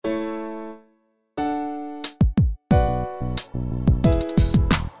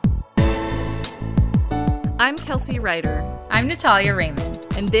I'm Kelsey Ryder. I'm Natalia Raymond.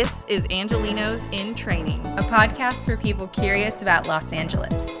 And this is Angelinos in Training, a podcast for people curious about Los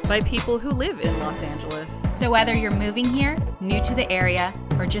Angeles. By people who live in Los Angeles. So whether you're moving here, new to the area,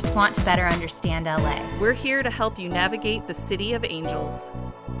 or just want to better understand LA, we're here to help you navigate the City of Angels.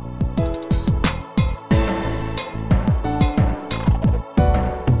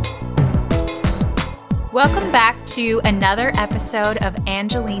 Welcome back to another episode of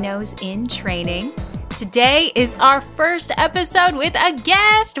Angelinos in Training. Today is our first episode with a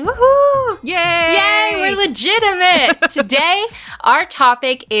guest. Woohoo! Yay! Yay! We're legitimate. Today, our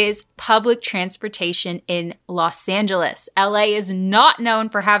topic is public transportation in Los Angeles. LA is not known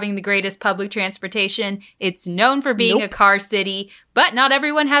for having the greatest public transportation. It's known for being a car city, but not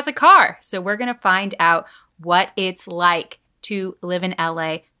everyone has a car. So we're going to find out what it's like to live in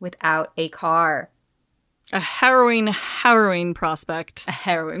LA without a car. A harrowing prospect. A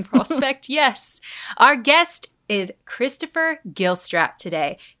harrowing prospect, yes. Our guest is Christopher Gilstrap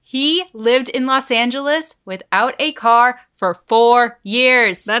today. He lived in Los Angeles without a car for 4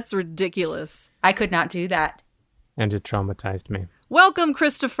 years. That's ridiculous. I could not do that. And it traumatized me. Welcome,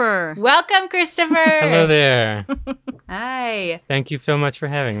 Christopher. Welcome, Christopher. Hello there. Hi. Thank you so much for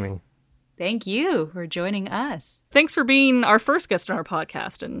having me. Thank you for joining us. Thanks for being our first guest on our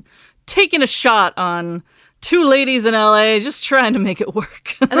podcast and taking a shot on two ladies in LA just trying to make it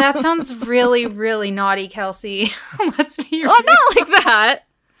work. That sounds really, really naughty, Kelsey. Let's be real. Oh, not like that.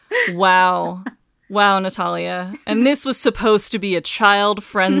 Wow, Natalia. And this was supposed to be a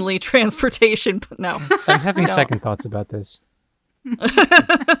child-friendly transportation, but no. I'm having second thoughts about this.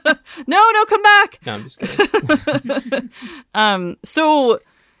 No, come back. No, I'm just kidding. So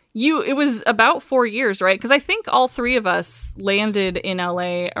it was about 4 years, right? Because I think all three of us landed in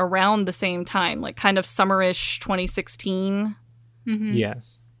LA around the same time, like kind of summerish 2016. Mm-hmm.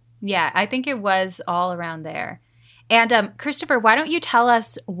 Yes. Yeah, I think it was all around there. And Christopher, why don't you tell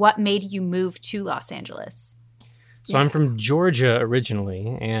us what made you move to Los Angeles? So I'm from Georgia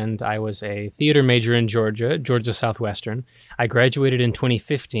originally, and I was a theater major in Georgia Southwestern. I graduated in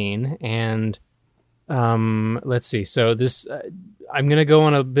 2015, and let's see. So this, I'm going to go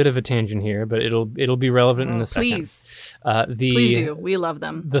on a bit of a tangent here, but it'll be relevant in a second. Please. Please do. We love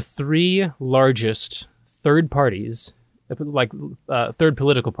them. The three largest third parties, third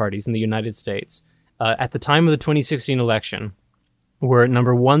political parties in the United States, at the time of the 2016 election were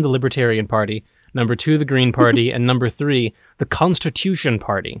number 1, the Libertarian Party, number 2, the Green Party, and number 3, the Constitution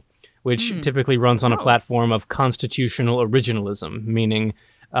Party, which typically runs on a platform of constitutional originalism, meaning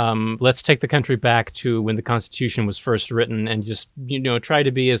let's take the country back to when the Constitution was first written and just, try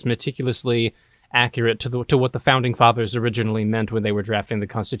to be as meticulously accurate to what the Founding Fathers originally meant when they were drafting the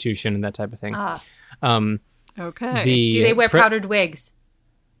Constitution and that type of thing. Okay. Do they wear powdered wigs?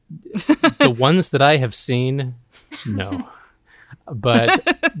 The ones that I have seen, no. But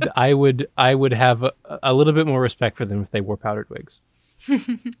I would have a little bit more respect for them if they wore powdered wigs.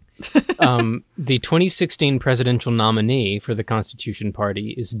 The 2016 presidential nominee for the Constitution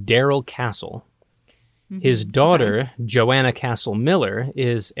Party is Darrell Castle. His daughter, Joanna Castle Miller,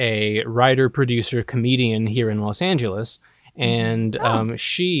 is a writer, producer, comedian here in Los Angeles, and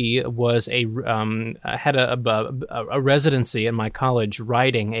she was had a residency at my college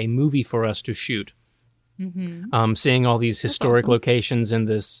writing a movie for us to shoot. Seeing all these historic locations in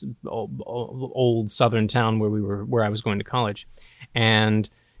this old southern town where I was going to college, and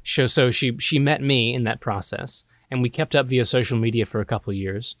so she met me in that process, and we kept up via social media for a couple of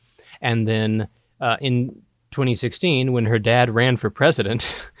years, and then in 2016, when her dad ran for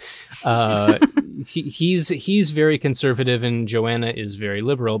president, he's very conservative and Joanna is very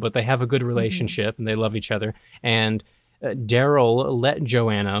liberal, but they have a good relationship and they love each other, and Darrell let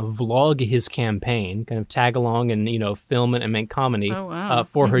Joanna vlog his campaign, kind of tag along and, film it and make comedy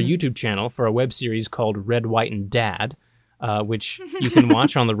for her YouTube channel for a web series called Red, White, and Dad, which you can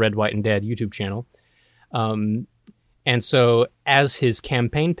watch on the Red, White, and Dad YouTube channel. And so as his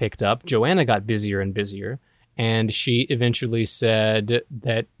campaign picked up, Joanna got busier and busier. And she eventually said,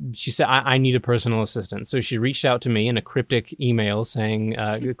 I need a personal assistant. So she reached out to me in a cryptic email saying,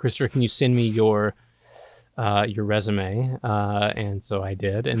 Christopher, can you send me your resume, and so I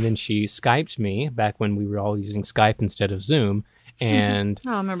did, and then she Skyped me back when we were all using Skype instead of Zoom, and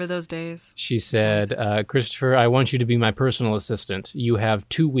I remember those days. She said, Christopher, I want you to be my personal assistant. You have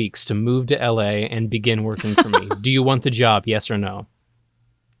 2 weeks to move to LA and begin working for me. Do you want the job, yes or no?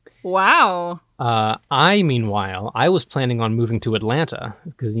 Wow. Meanwhile, I was planning on moving to Atlanta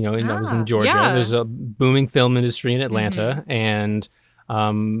because, I was in Georgia. Yeah. There's a booming film industry in Atlanta, and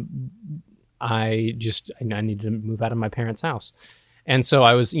I needed to move out of my parents' house. And so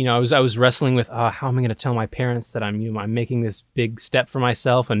I was, I was wrestling with how am I going to tell my parents that I'm making this big step for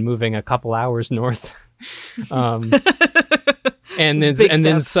myself and moving a couple hours north. And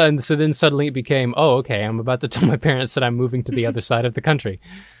then suddenly it became, oh, okay, I'm about to tell my parents that I'm moving to the other side of the country.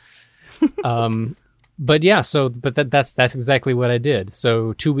 But yeah, that's exactly what I did.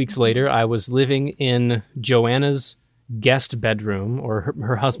 So 2 weeks later, I was living in Joanna's guest bedroom, or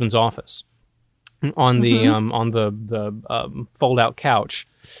her husband's office, on the fold out couch.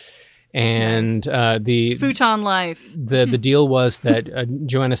 And the futon life. The deal was that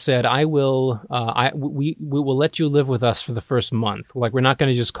Joanna said, we will let you live with us for the first month. Like, we're not going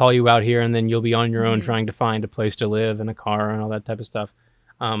to just call you out here and then you'll be on your own trying to find a place to live and a car and all that type of stuff,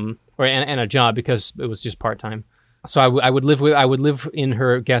 and a job, because it was just part time. So I would live in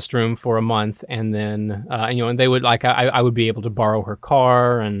her guest room for a month, and then and they would I would be able to borrow her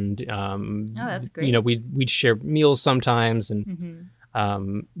car, and oh, that's great. We'd share meals sometimes, and.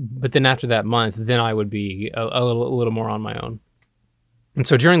 But then after that month, then I would be a little more on my own. And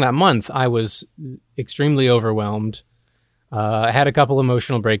so during that month, I was extremely overwhelmed. I had a couple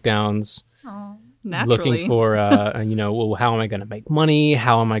emotional breakdowns. Oh, naturally. Looking for, well, how am I going to make money?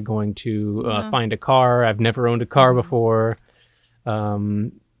 How am I going to find a car? I've never owned a car before.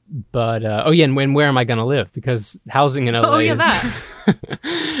 And where am I going to live? Because housing in LA is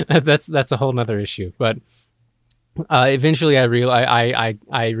that's a whole nother issue. But eventually, I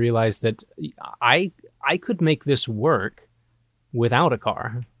realized that I could make this work without a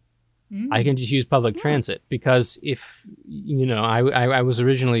car. I can just use public transit, because if I was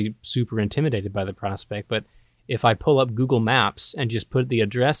originally super intimidated by the prospect, but if I pull up Google Maps and just put the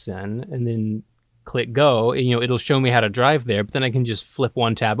address in and then click go, it'll show me how to drive there. But then I can just flip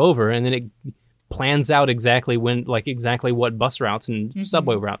one tab over, and then it plans out exactly what bus routes and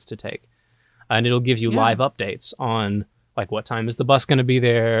subway routes to take. And it'll give you live updates on, like, what time is the bus going to be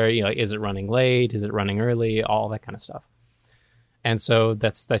there? Is it running late? Is it running early? All that kind of stuff. And so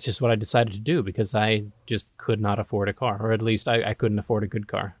that's just what I decided to do, because I just could not afford a car, or at least I couldn't afford a good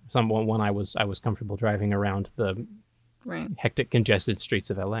car. One I was comfortable driving around the hectic, congested streets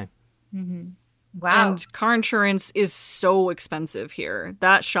of LA. Mm-hmm. Wow. And car insurance is so expensive here.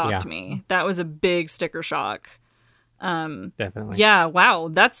 That shocked me. That was a big sticker shock. Definitely. Yeah, wow,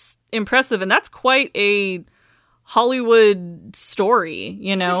 that's impressive, and that's quite a Hollywood story,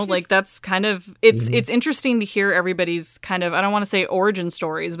 like that's kind of it's interesting to hear everybody's kind of, I don't want to say origin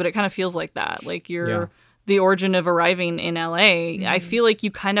stories, but it kind of feels like that. Like the origin of arriving in LA. I feel like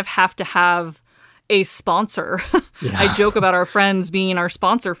you kind of have to have a sponsor. I joke about our friends being our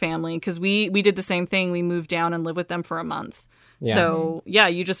sponsor family, because we did the same thing. We moved down and lived with them for a month. Yeah. So,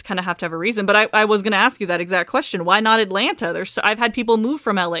 you just kind of have to have a reason. But I was going to ask you that exact question. Why not Atlanta? I've had people move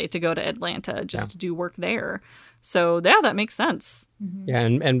from LA to go to Atlanta just to do work there. So, that makes sense. Mm-hmm. Yeah,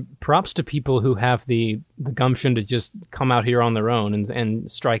 and props to people who have the gumption to just come out here on their own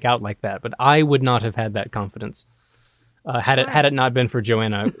and strike out like that. But I would not have had that confidence had it not been for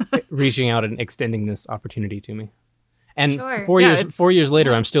Joanna reaching out and extending this opportunity to me. And 4 years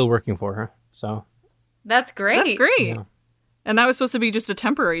later, I'm still working for her. So that's great. That's great. Yeah. And that was supposed to be just a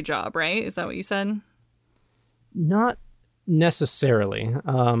temporary job, right? Is that what you said? Not necessarily.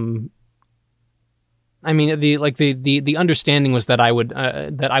 I mean, the understanding was that I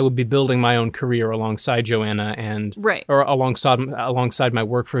would be building my own career alongside Joanna or alongside my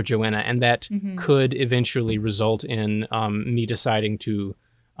work for Joanna, and that could eventually result in me deciding to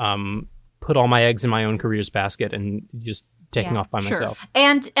put all my eggs in my own career's basket and just taking off by myself.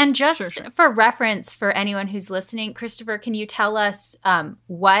 And just for reference for anyone who's listening, Christopher, can you tell us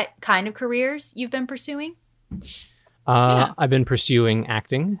what kind of careers you've been pursuing? I've been pursuing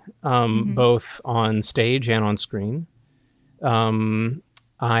acting, both on stage and on screen. I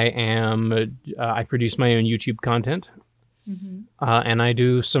produce my own YouTube content, and I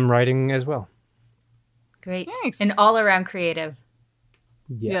do some writing as well. Great. Nice. An all-around creative.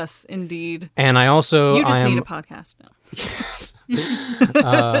 Yes, indeed. And I also... You just need a podcast now. Yes.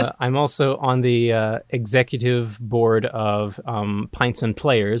 I'm also on the executive board of Pints and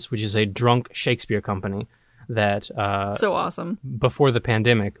Players, which is a drunk Shakespeare company that so awesome. Before the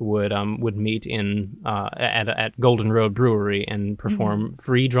pandemic would meet in at Golden Road Brewery and perform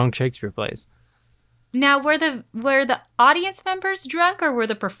free drunk Shakespeare plays. Now, were the audience members drunk, or were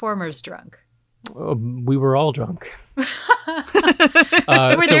the performers drunk? We were all drunk. Were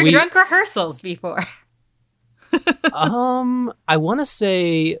there drunk rehearsals before? I want to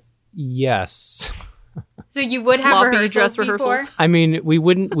say yes. So you would have rehearsals before? I mean, we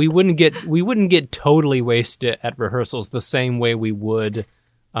wouldn't get totally wasted at rehearsals the same way we would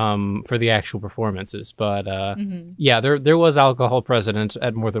for the actual performances. But yeah, there was alcohol present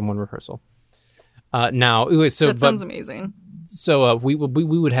at more than one rehearsal. Now, that sounds amazing. So we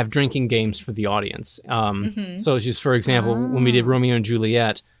would have drinking games for the audience. So just for example, when we did Romeo and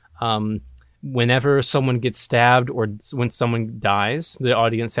Juliet, whenever someone gets stabbed or when someone dies, the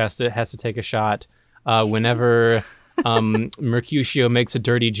audience has to take a shot. Whenever Mercutio makes a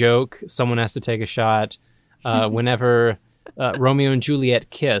dirty joke, someone has to take a shot. Whenever Romeo and Juliet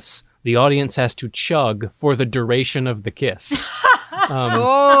kiss, the audience has to chug for the duration of the kiss.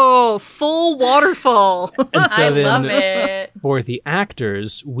 Full waterfall. And so I then love it. For the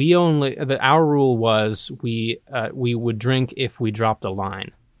actors, our rule was we would drink if we dropped a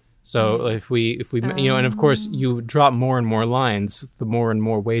line. So if we and of course you drop more and more lines, the more and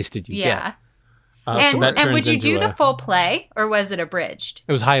more wasted you get. And would you do the full play, or was it abridged?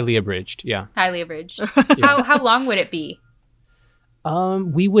 It was highly abridged. Yeah, highly abridged. How long would it be?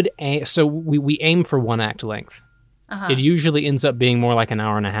 We would we aim for 1 act length. It usually ends up being more like an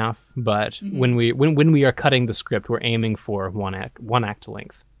hour and a half, but when we are cutting the script, we're aiming for one act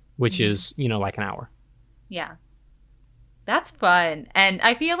length, which is like an hour. Yeah, that's fun, and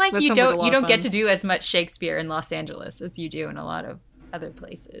I feel like you don't get to do as much Shakespeare in Los Angeles as you do in a lot of other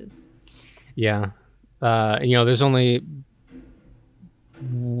places. Yeah, there's only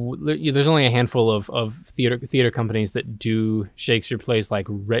a handful of theater companies that do Shakespeare plays they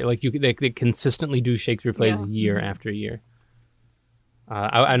consistently do Shakespeare plays year after year.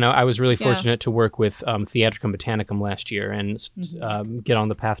 I know I was really fortunate to work with Theatricum Botanicum last year and get on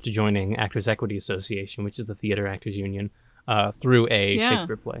the path to joining Actors Equity Association, which is the theater actors union, through a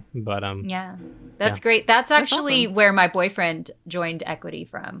Shakespeare play. But that's great. That's actually awesome. Where my boyfriend joined Equity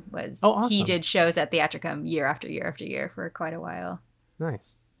from. Awesome. He did shows at Theatricum year after year after year for quite a while.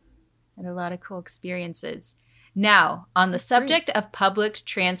 Nice. And a lot of cool experiences. Now, on the subject of public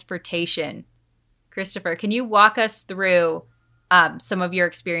transportation, Christopher, can you walk us through some of your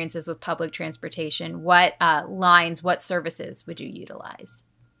experiences with public transportation? What lines, what services would you utilize?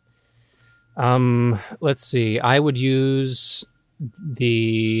 Let's see. I would use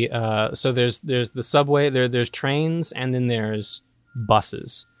the so there's the subway, there's trains, and then there's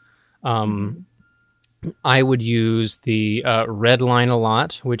buses. I would use the Red Line a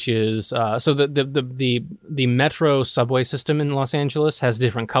lot, which is so the metro subway system in Los Angeles has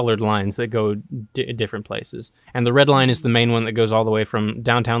different colored lines that go different places, and the Red Line is the main one that goes all the way from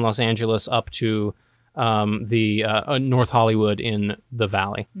downtown Los Angeles up to the North Hollywood in the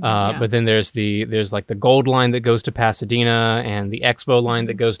Valley. But then there's like the Gold Line that goes to Pasadena, and the Expo Line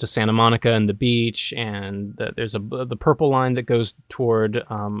that goes to Santa Monica and the beach, and there's the Purple Line that goes toward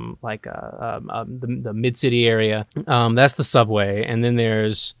the Mid-City area. That's the subway, and then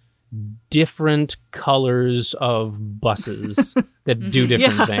there's different colors of buses that do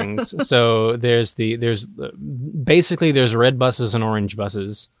different things. So there's basically red buses and orange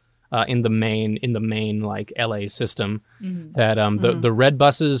buses. In the main like LA system, that the red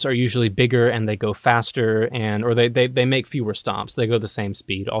buses are usually bigger and they go faster or they make fewer stops. They go the same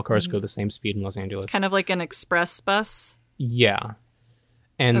speed. All cars go the same speed in Los Angeles. Kind of like an express bus. Yeah,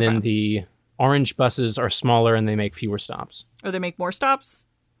 and then the orange buses are smaller and they make fewer stops. Or they make more stops.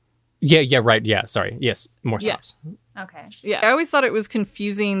 Yeah, right. Yeah, sorry. Yes, more stops. Okay. Yeah, I always thought it was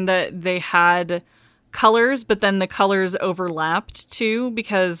confusing that they had colors, but then the colors overlapped too,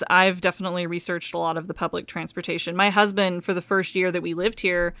 because I've definitely researched a lot of the public transportation. My husband, for the first year that we lived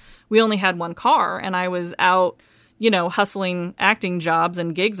here, we only had one car, and I was out, hustling acting jobs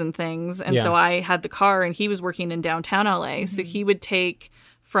and gigs and things. And so I had the car, and he was working in downtown LA. So he would take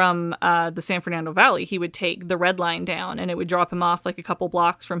from the San Fernando Valley, he would take the Red Line down, and it would drop him off like a couple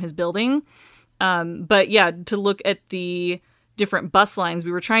blocks from his building. But yeah, to look at the different bus lines,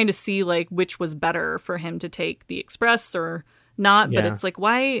 we were trying to see like which was better for him to take, the express or not. But it's like,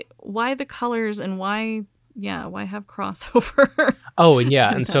 why the colors, and why have crossover? Oh,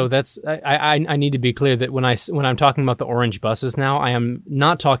 yeah. And so that's I need to be clear that when I'm talking about the orange buses now, I am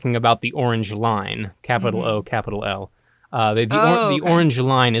not talking about the Orange Line, capital O, capital L. The Orange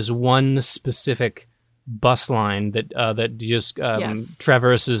Line is one specific bus line that just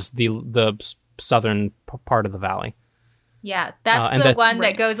traverses the southern part of the valley. Yeah, that's the one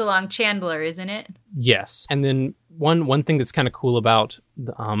that goes along Chandler, isn't it? Yes. And then one thing that's kind of cool about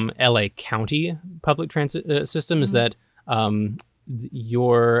the LA County public transit system is that I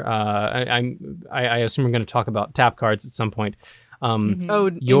assume we're going to talk about tap cards at some point.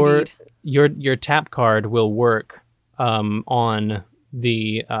 Your tap card will work on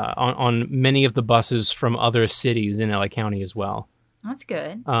many of the buses from other cities in LA County as well. That's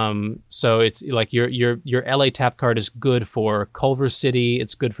good. So it's like your LA tap card is good for Culver City.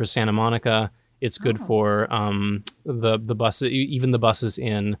 It's good for Santa Monica. It's good for the buses, even the buses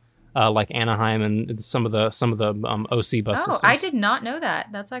in like Anaheim and some of the OC bus systems. I did not know that.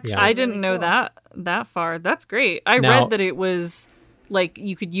 That's actually I really didn't know cool. that far. That's great. I Now- read that it was like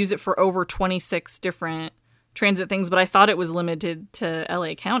you could use it for over 26 different transit things, but I thought it was limited to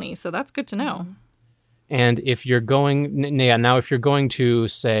LA County, so that's good to know. And if you're going, now if you're going to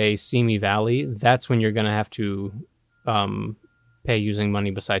say Simi Valley, that's when you're going to have to pay using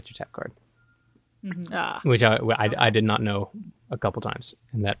money besides your tap card, which I did not know a couple times.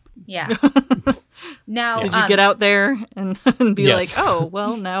 And that Yeah. Now, Did you get out there and be Yes. like, oh,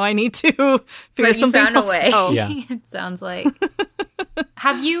 well, now I need to figure right, you something found a else way. out? Yeah. It sounds like.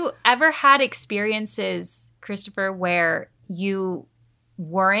 Have you ever had experiences, Christopher, where you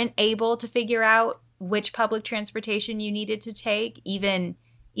weren't able to figure out which public transportation you needed to take, even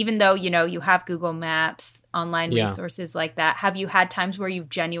though, you have Google Maps, online resources like that? Have you had times where you've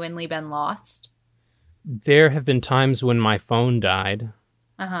genuinely been lost? there have been times when my phone died.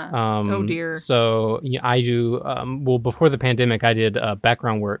 Oh, dear. So I do. Well, before the pandemic, I did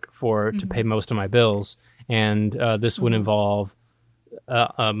background work to pay most of my bills, and this would involve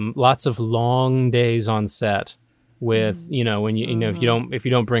lots of long days on set. With when if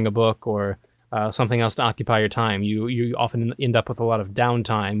you don't bring a book or something else to occupy your time, you often end up with a lot of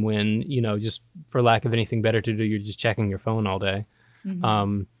downtime when just for lack of anything better to do, you're just checking your phone all day.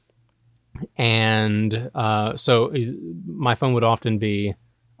 So my phone would often be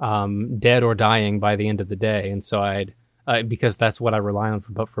dead or dying by the end of the day. And so I'd, because that's what I rely on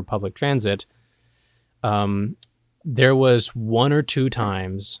for public transit, there was one or two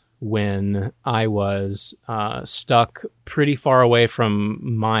times when I was stuck pretty far away from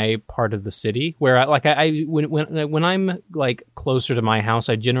my part of the city, where when I'm like closer to my house,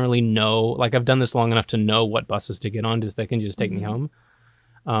 I generally know, like I've done this long enough to know what buses to get on, that can just take me home.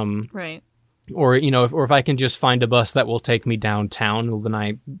 Right. Or if I can just find a bus that will take me downtown, well, then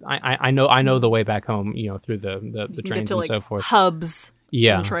I know the way back home, through the You trains get to, and so forth. hubs.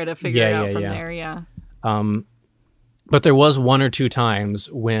 Yeah. And try to figure it out from there. Yeah. But there was one or two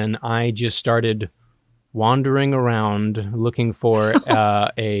times when I just started wandering around looking for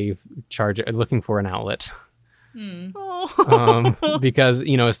a charger, looking for an outlet. Because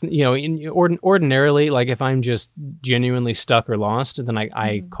ordinarily, like if I'm just genuinely stuck or lost, then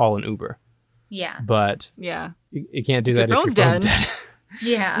I call an Uber. Yeah. But Yeah. you can't do If that your if your phone's phone's dead. dead.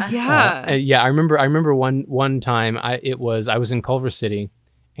 Yeah. Yeah. I remember one time I was in Culver City,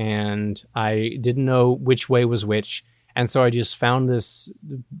 and I didn't know which way was which, and so I just found this.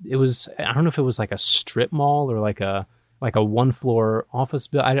 It was, I don't know if it was like a strip mall or like a one floor office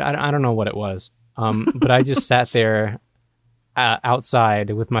building. I don't know what it was. But I just sat there outside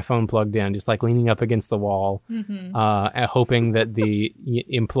with my phone plugged in, just like leaning up against the wall, hoping that the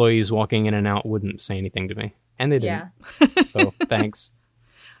employees walking in and out wouldn't say anything to me, and they didn't. Yeah. So thanks.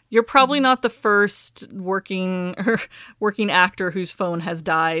 You're probably not the first working actor whose phone has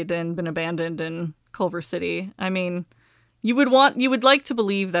died and been abandoned in Culver City. I mean, you would like to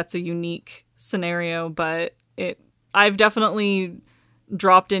believe that's a unique scenario, but I've definitely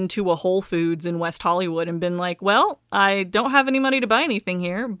dropped into a Whole Foods in West Hollywood and been like, well, I don't have any money to buy anything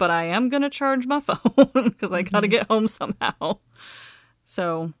here, but I am going to charge my phone because I got to get home somehow.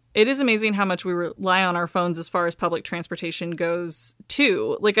 So it is amazing how much we rely on our phones as far as public transportation goes,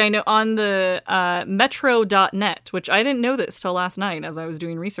 too. Like, I know on the metro.net, which I didn't know this till last night as I was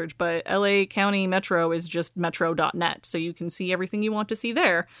doing research, but LA County Metro is just metro.net. So you can see everything you want to see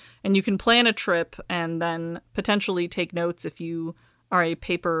there. And you can plan a trip and then potentially take notes if you are a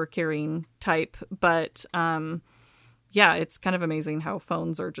paper carrying type. But yeah, it's kind of amazing how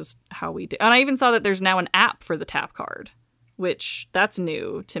phones are just how we do. And I even saw that there's now an app for the tap card, which that's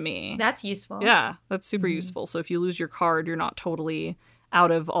new to me. That's useful. Yeah, that's super useful. So if you lose your card, you're not totally out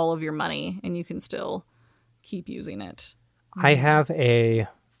of all of your money and you can still keep using it. I have a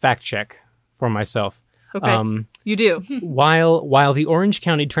fact check for myself. Okay, you do. While the Orange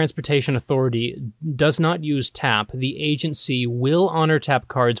County Transportation Authority does not use TAP, the agency will honor TAP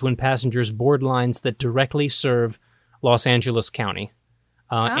cards when passengers board lines that directly serve Los Angeles County.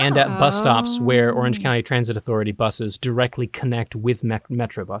 And at bus stops where Orange County Transit Authority buses directly connect with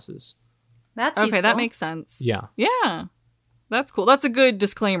Metro buses. That's Okay, useful. that makes sense. Yeah. Yeah. That's cool. That's a good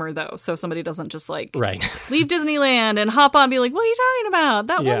disclaimer, though, so somebody doesn't just, like, Right. leave Disneyland and hop on and be like, what are you talking about?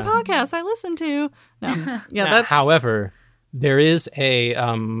 That Yeah. one podcast I listened to. No. Yeah, that's... However, there is a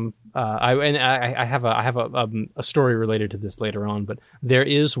I have a story related to this later on, but there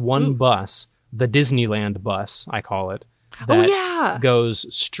is one bus, the Disneyland bus, I call it, Oh, that yeah. goes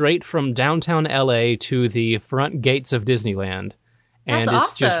straight from downtown LA to the front gates of Disneyland. And That's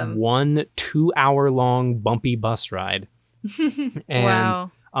it's just awesome. 1 2-hour-long bumpy bus ride. And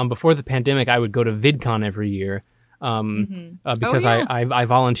Wow. before the pandemic, I would go to VidCon every year because yeah. I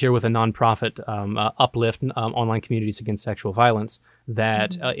volunteer with a nonprofit, Uplift, online communities against sexual violence,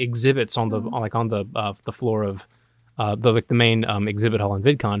 that exhibits on the floor of the main exhibit hall in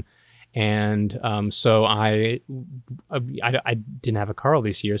VidCon. And so I didn't have a car all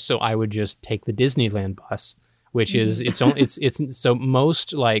these years, so I would just take the Disneyland bus, which is it's so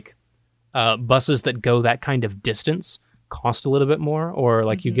most like buses that go that kind of distance cost a little bit more, or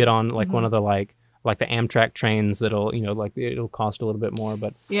like you get on like one of the like the Amtrak trains that'll it'll cost a little bit more.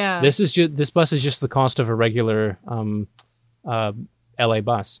 But Yeah. this bus is just the cost of a regular LA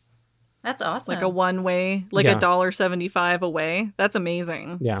bus. That's awesome. Like a one-way, like Yeah. $1.75 away. That's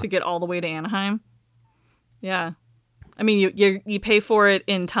amazing. Yeah. To get all the way to Anaheim. Yeah. I mean, you pay for it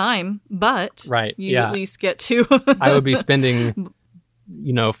in time, but Right, you yeah. at least get to. I would be spending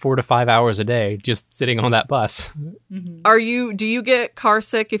 4 to 5 hours a day just sitting on that bus. Do you get car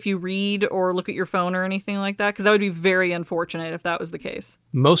sick if you read or look at your phone or anything like that? Because that would be very unfortunate if that was the case.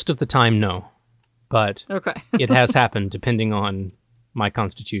 Most of the time, no, but Okay. it has happened depending on my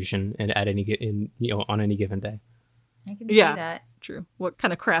constitution and on any given day. I can see Yeah. that. True. What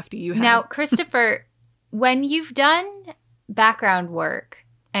kind of craft do you have? Now, Christopher, when you've done background work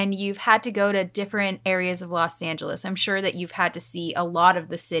and you've had to go to different areas of Los Angeles, I'm sure that you've had to see a lot of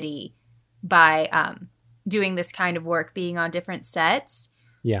the city by doing this kind of work, being on different sets.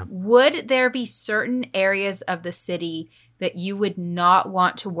 Yeah. Would there be certain areas of the city that you would not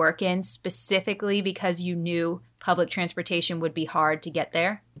want to work in specifically because you knew public transportation would be hard to get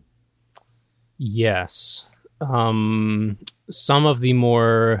there? Yes. Some of the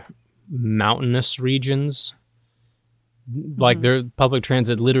more mountainous regions, like their public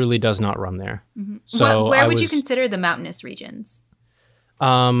transit literally does not run there. So Where would you consider the mountainous regions?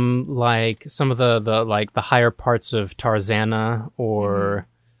 like some of the higher parts of Tarzana, or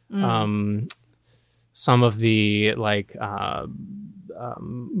some of the like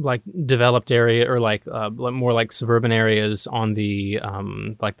developed area, or more like suburban areas on the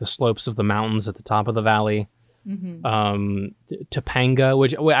like the slopes of the mountains at the top of the valley. Topanga,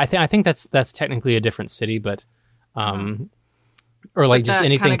 which I think that's technically a different city, but or like But just that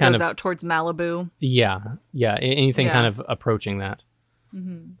anything kind goes of out towards Malibu. anything Yeah. kind of approaching that.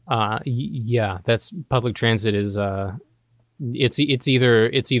 Yeah, that's public transit is it's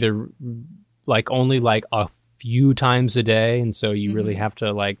either like only like a few times a day, and so you really have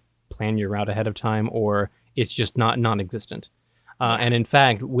to like plan your route ahead of time, or it's just non-existent. And in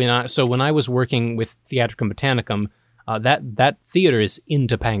fact, when I was working with Theatricum Botanicum, that theater is in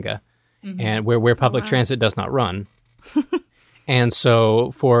Topanga, and where public transit does not run. And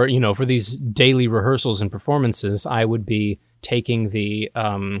so for these daily rehearsals and performances, I would be taking the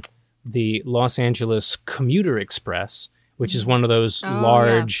Los Angeles Commuter Express, which is one of those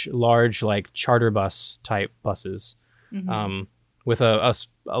large like charter bus type buses, with a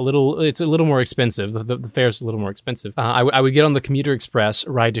little. It's a little more expensive. The fare's a little more expensive. I would get on the Commuter Express,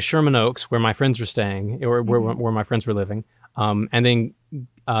 ride to Sherman Oaks, where my friends were staying, or where my friends were living, and then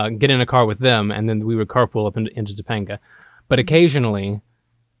get in a car with them, and then we would carpool up into Topanga. But occasionally,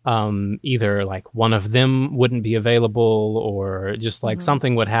 either like one of them wouldn't be available, or just like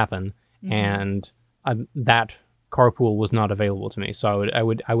something would happen, and that carpool was not available to me. So I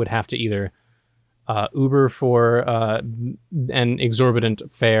would have to either Uber for an exorbitant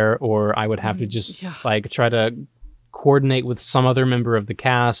fare, or I would have to just like try to coordinate with some other member of the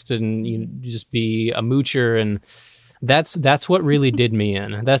cast, and just be a moocher. And that's what really did me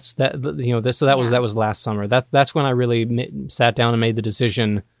in. That was last summer. That's when I really sat down and made the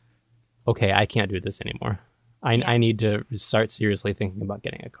decision. Okay, I can't do this anymore. I need to start seriously thinking about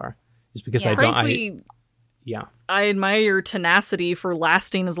getting a car, just because Frankly, I admire your tenacity for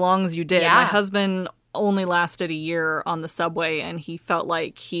lasting as long as you did. Yeah. My husband only lasted a year on the subway, and he felt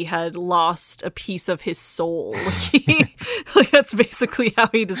like he had lost a piece of his soul. Like that's basically how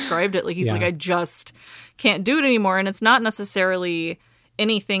he described it. Like he's like, I just can't do it anymore. And it's not necessarily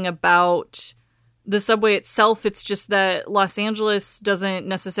anything about the subway itself. It's just that Los Angeles doesn't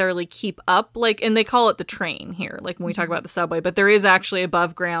necessarily keep up, like, and they call it the train here, like when we talk about the subway, but there is actually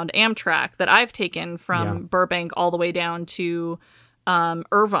above ground Amtrak that I've taken from Burbank all the way down to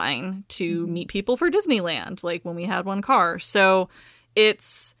Irvine to meet people for Disneyland, like when we had one car. So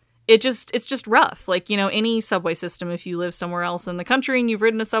it's just rough. Like, any subway system, if you live somewhere else in the country and you've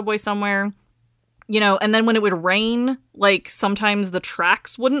ridden a subway somewhere, And then when it would rain, like sometimes the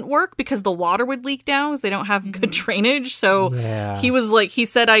tracks wouldn't work because the water would leak down because they don't have good drainage. So he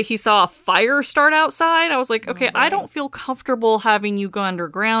said he saw a fire start outside. I was like, okay, I don't feel comfortable having you go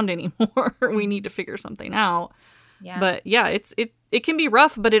underground anymore. We need to figure something out. Yeah. But yeah, it can be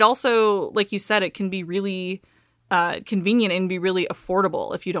rough, but it also, like you said, it can be really convenient and be really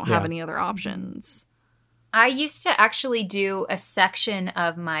affordable if you don't have any other options. I used to actually do a section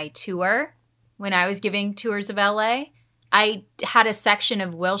of my tour when I was giving tours of LA. I had a section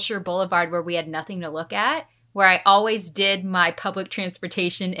of Wilshire Boulevard where we had nothing to look at, where I always did my public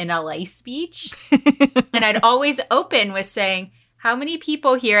transportation in LA speech. And I'd always open with saying, how many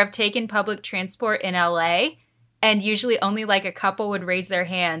people here have taken public transport in LA? And usually only like a couple would raise their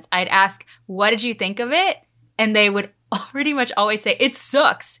hands. I'd ask, what did you think of it? And they would pretty much always say, it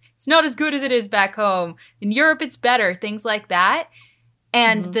sucks. It's not as good as it is back home. In Europe, it's better. Things like that.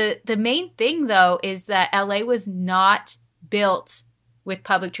 And the main thing, though, is that LA was not built with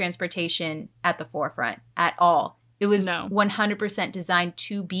public transportation at the forefront at all. It was 100% designed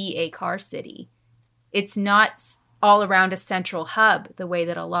to be a car city. It's not all around a central hub the way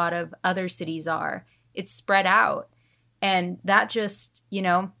that a lot of other cities are. It's spread out. And that just,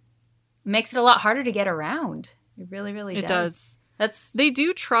 makes it a lot harder to get around. It really, really does. It does. They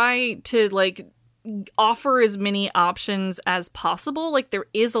do try to, like, offer as many options as possible. Like, there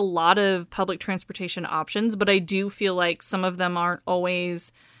is a lot of public transportation options, but I do feel like some of them aren't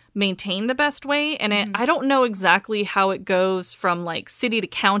always maintained the best way. And I don't know exactly how it goes from, like, city to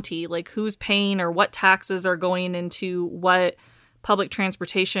county, like who's paying or what taxes are going into what public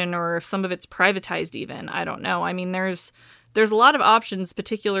transportation, or if some of it's privatized even. I don't know. I mean, there's a lot of options,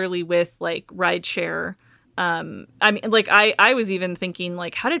 particularly with, like, rideshare. I mean, like, I was even thinking,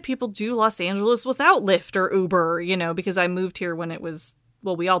 like, how did people do Los Angeles without Lyft or Uber, because I moved here when it was,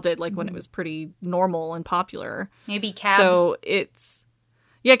 well, we all did, like, when it was pretty normal and popular. Maybe cabs. So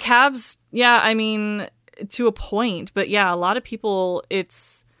cabs, I mean, to a point. But yeah, a lot of people,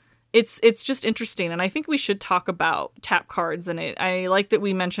 it's just interesting. And I think we should talk about tap cards. And I like that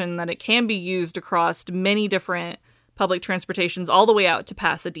we mentioned that it can be used across many different public transportations all the way out to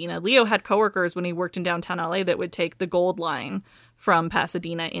Pasadena. Leo had coworkers when he worked in downtown LA that would take the Gold Line from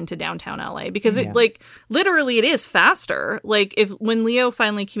Pasadena into downtown LA because it, like, literally it is faster. Like, when Leo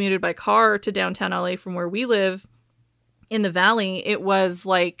finally commuted by car to downtown LA from where we live in the Valley, it was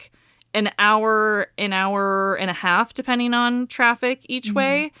like an hour and a half, depending on traffic each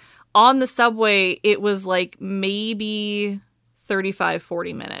way. On the subway, it was like maybe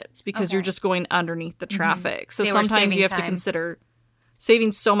 35-40 minutes because you're just going underneath the traffic. So sometimes you have to consider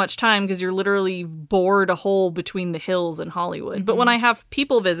saving so much time because you're literally bored a hole between the hills and Hollywood. But when I have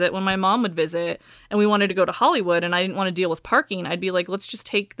people visit, when my mom would visit and we wanted to go to Hollywood and I didn't want to deal with parking, I'd be like, let's just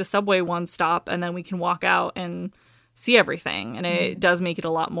take the subway one stop and then we can walk out and see everything. And it does make it a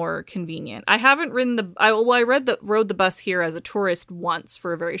lot more convenient. I haven't ridden I rode the bus here as a tourist once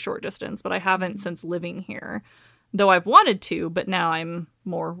for a very short distance, but I haven't since living here. Though I've wanted to, but now I'm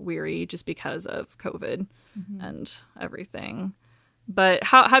more weary just because of COVID and everything. But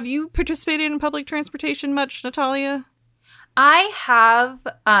how have you participated in public transportation much, Natalia? I have.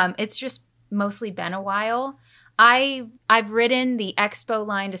 It's just mostly been a while. I've ridden the Expo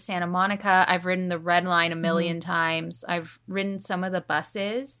line to Santa Monica. I've ridden the Red Line a million times. I've ridden some of the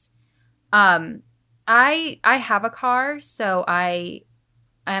buses. I have a car, so I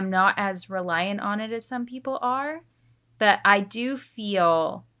am not as reliant on it as some people are, but I do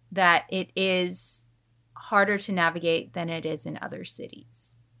feel that it is harder to navigate than it is in other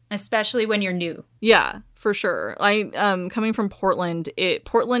cities, especially when you're new. Yeah, for sure. Coming from Portland,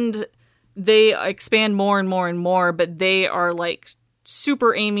 they expand more and more and more, but they are like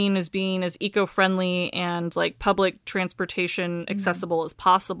super aiming as being as eco-friendly and like public transportation accessible as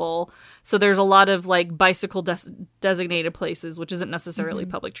possible. So there's a lot of like bicycle designated places, which isn't necessarily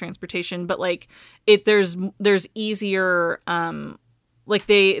public transportation, but like there's easier, like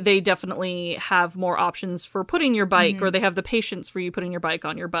they definitely have more options for putting your bike, or they have the patience for you putting your bike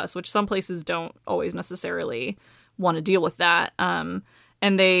on your bus, which some places don't always necessarily want to deal with that.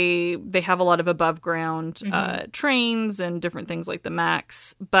 And they have a lot of above ground trains and different things like the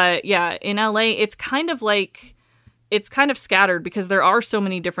Max. But yeah, in LA, it's kind of scattered because there are so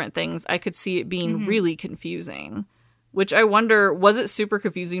many different things. I could see it being really confusing, which I wonder, was it super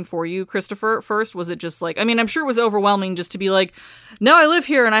confusing for you, Christopher, at first? Was it just like, I mean, I'm sure it was overwhelming just to be like, now I live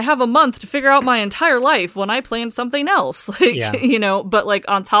here and I have a month to figure out my entire life when I planned something else. Like, but like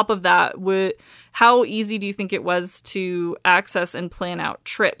on top of that, how easy do you think it was to access and plan out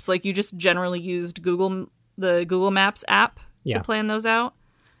trips? Like, you just generally used the Google Maps app to plan those out?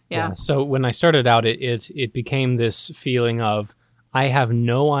 Yeah. So when I started out, it became this feeling of, I have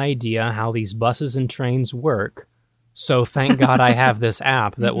no idea how these buses and trains work. So thank God I have this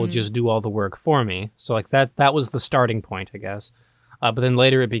app that will just do all the work for me. So like that was the starting point, I guess. But then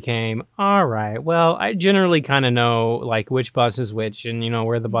later it became, all right, well, I generally kind of know like which bus is which and,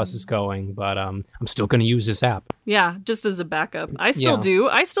 where the bus is going, but I'm still going to use this app. Yeah, just as a backup. I still do.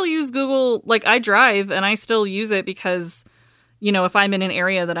 I still use Google. Like, I drive and I still use it because, if I'm in an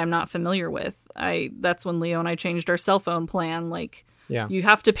area that I'm not familiar with, that's when Leo and I changed our cell phone plan. Like, you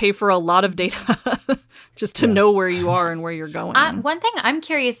have to pay for a lot of data just to know where you are and where you're going. One thing I'm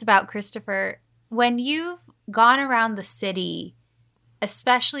curious about, Christopher, when you've gone around the city,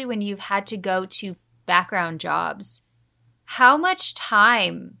 especially when you've had to go to background jobs, how much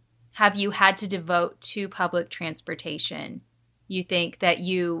time have you had to devote to public transportation you think that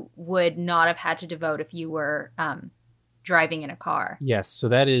you would not have had to devote if you were driving in a car? Yes, so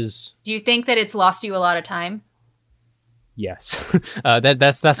that is... Do you think that it's lost you a lot of time? Yes.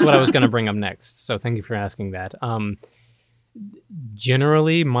 That's what I was going to bring up next, so thank you for asking that.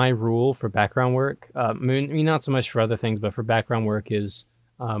 Generally, my rule for background work, not so much for other things, but for background work is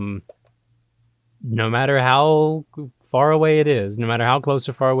no matter how far away it is, no matter how close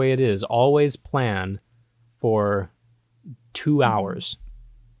or far away it is, always plan for 2 hours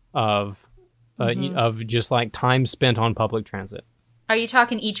of just like time spent on public transit. Are you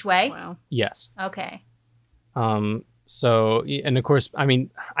talking each way? Wow. Yes. Okay. So, and of course,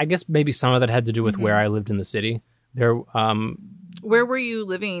 I guess maybe some of that had to do with where I lived in the city. Where were you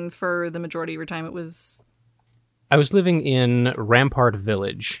living for the majority of your time? I was living in Rampart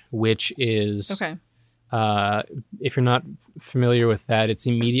Village, which is, okay. If you're not familiar with that, it's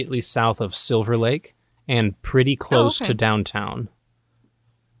immediately south of Silver Lake and pretty close to downtown.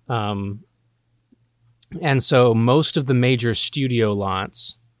 And so most of the major studio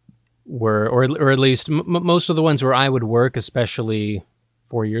lots were, or at least most of the ones where I would work, especially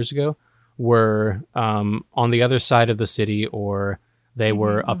 4 years ago, were on the other side of the city, or they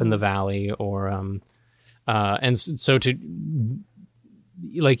were up in the valley, or so to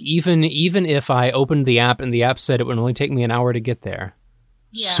like even if I opened the app and the app said it would only take me an hour to get there,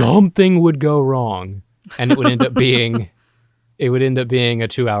 something would go wrong, and it would end up being a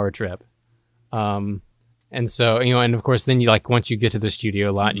 2-hour trip. And so, and of course, then once you get to the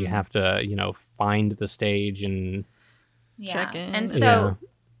studio lot, you have to, find the stage and check in. And so,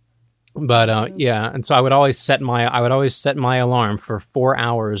 but and so I would always set my alarm for 4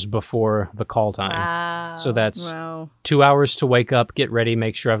 hours before the call time. Wow. So that's 2 hours to wake up, get ready,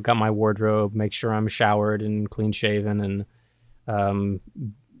 make sure I've got my wardrobe, make sure I'm showered and clean shaven, and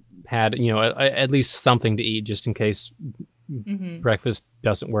had at least something to eat just in case breakfast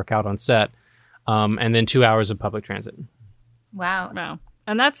doesn't work out on set. And then 2 hours of public transit. Wow.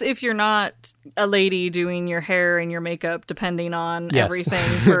 And that's if you're not a lady doing your hair and your makeup, depending on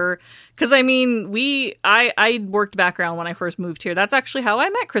everything. Because I worked background when I first moved here. That's actually how I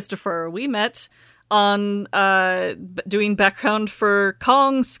met Christopher. We met on doing background for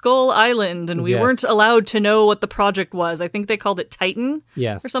Kong Skull Island, and we weren't allowed to know what the project was. I think they called it Titan,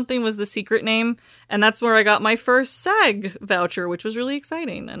 or something was the secret name. And that's where I got my first SAG voucher, which was really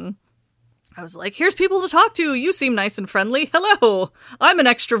exciting. And I was like, here's people to talk to. You seem nice and friendly. Hello. I'm an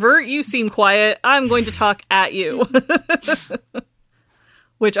extrovert. You seem quiet. I'm going to talk at you.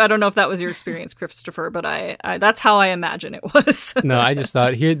 Which I don't know if that was your experience, Christopher, but I that's how I imagine it was. No, I just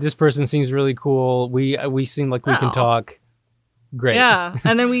thought, this person seems really cool. We seem like we can talk. Great. Yeah.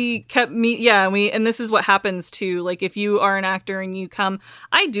 And then we kept and this is what happens too. Like, if you are an actor and you come,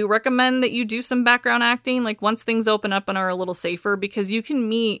 I do recommend that you do some background acting, like once things open up and are a little safer, because you can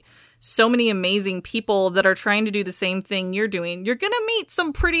meet so many amazing people that are trying to do the same thing you're doing. You're going to meet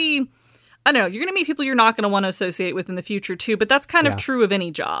some pretty, I don't know, you're going to meet people you're not going to want to associate with in the future too, but that's kind of true of any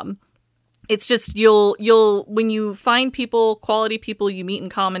job. It's just you'll when you find people, quality people you meet in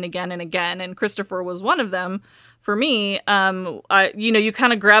common again and again, and Christopher was one of them for me. You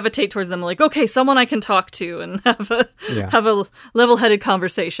kind of gravitate towards them, like, okay, someone I can talk to and have a level-headed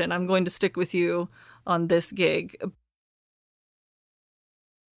conversation. I'm going to stick with you on this gig.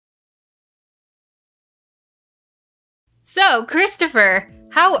 So, Christopher,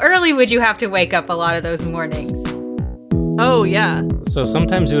 how early would you have to wake up a lot of those mornings? Oh, yeah. So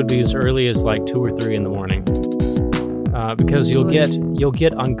sometimes it would be as early as like 2 or 3 in the morning, because you'll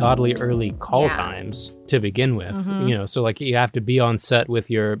get ungodly early call times to begin with. So like you have to be on set with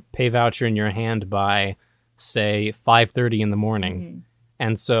your pay voucher in your hand by, say, 5:30 in the morning,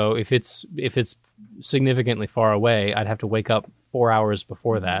 and so if it's significantly far away, I'd have to wake up 4 hours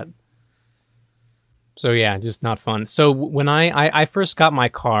before that. So yeah, just not fun. So when I first got my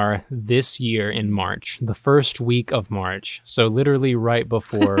car this year in March, the first week of March, so literally right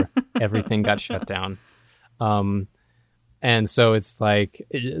before everything got shut down. And so it's like,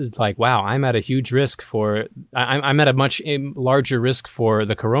 wow, I'm at a huge risk for, I'm at a much larger risk for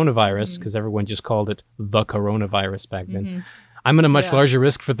the coronavirus, because everyone just called it the coronavirus back then. I'm at a much larger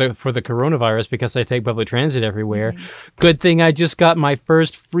risk for the coronavirus because I take public transit everywhere. Good thing I just got my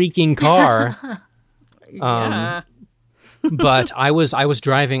first freaking car. But I was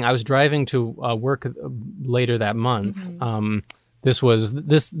driving to work later that month. This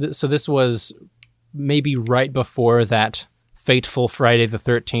was maybe right before that fateful Friday the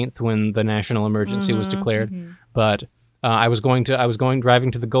 13th when the national emergency was declared. But I was driving to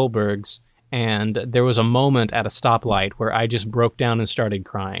the Goldbergs, and there was a moment at a stoplight where I just broke down and started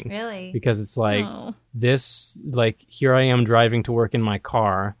crying. Really? Because it's like this, like, here I am driving to work in my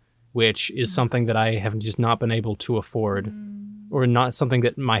car, which is something that I have just not been able to afford, or not something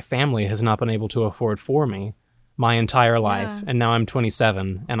that my family has not been able to afford for me my entire life. And now I'm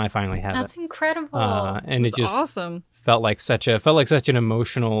 27 and I finally have it. That's incredible. And That's it just awesome. felt like such an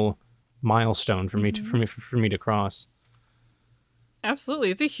emotional milestone for me to cross. Absolutely.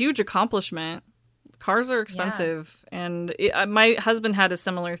 It's a huge accomplishment. Cars are expensive. And my husband had a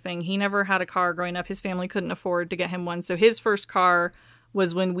similar thing. He never had a car growing up. His family couldn't afford to get him one. So his first car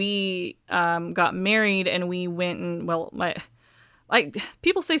was when we got married, and we went and,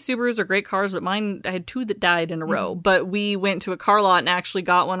 people say Subarus are great cars, but mine, I had two that died in a row. But we went to a car lot and actually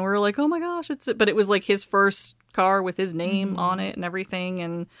got one. We were like, oh my gosh, but it was like his first car with his name on it and everything.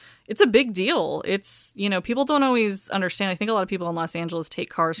 And it's a big deal. It's, people don't always understand. I think a lot of people in Los Angeles take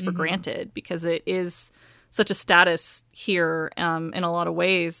cars for granted because it is such a status here in a lot of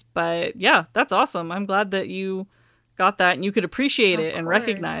ways. But yeah, that's awesome. I'm glad that you got that and you could appreciate it and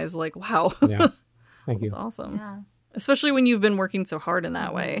recognize, like, wow. Yeah. Thank you. That's awesome. Yeah. Especially when you've been working so hard in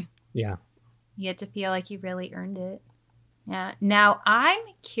that way. Yeah. You get to feel like you really earned it. Yeah. Now, I'm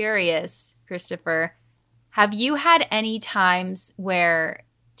curious, Christopher, have you had any times where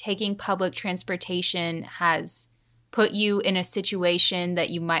taking public transportation has put you in a situation that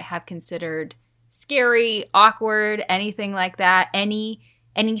you might have considered scary, awkward, anything like that? Any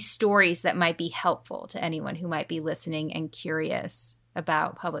stories that might be helpful to anyone who might be listening and curious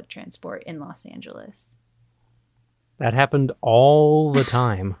about public transport in Los Angeles? That happened all the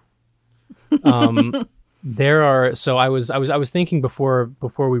time. There are, so I was thinking before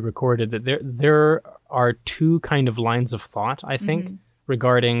we recorded that there are two kind of lines of thought, I think,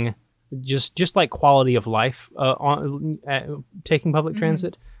 regarding just like quality of life on taking public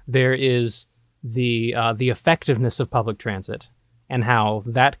transit. There is the effectiveness of public transit and how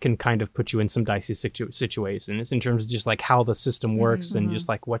that can kind of put you in some dicey situations in terms of just like how the system works and just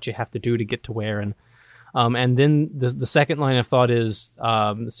like what you have to do to get to where. And then the second line of thought is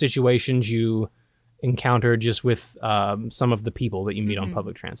situations you encounter just with some of the people that you meet on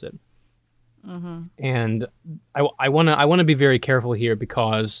public transit. And I want to be very careful here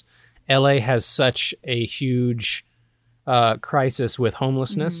because LA has such a huge crisis with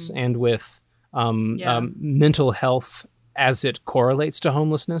homelessness and with mental health as it correlates to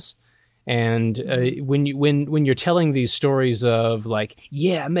homelessness. And when you're telling these stories of like,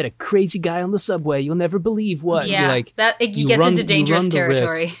 yeah, I met a crazy guy on the subway, you'll never believe what. Yeah, like, that you get into dangerous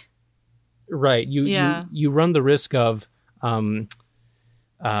territory. Right. You run the risk of,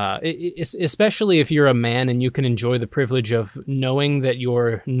 especially if you're a man and you can enjoy the privilege of knowing that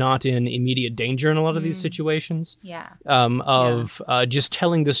you're not in immediate danger in a lot of these situations. Yeah. Just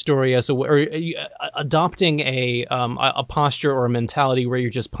telling the story as a way, or adopting a posture or a mentality where you're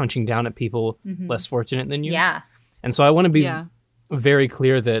just punching down at people less fortunate than you. Yeah. And so I want to be very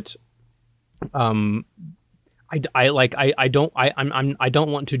clear that, I don't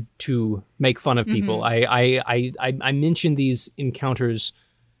want to make fun of people. I mention these encounters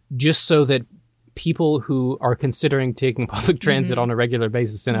just so that people who are considering taking public transit on a regular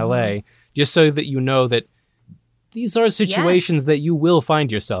basis in LA, just so that you know that these are situations that you will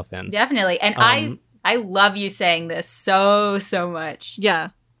find yourself in. Definitely. And I love you saying this so much.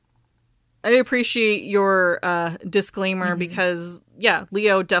 Yeah. I appreciate your disclaimer because,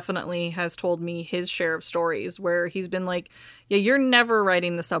 Leo definitely has told me his share of stories where he's been like, yeah, you're never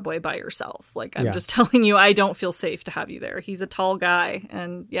riding the subway by yourself. Like, I'm just telling you, I don't feel safe to have you there. He's a tall guy.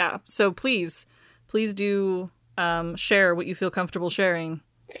 And so please do share what you feel comfortable sharing.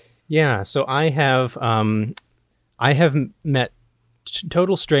 Yeah. So I have met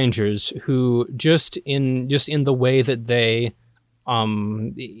total strangers who just in the way that they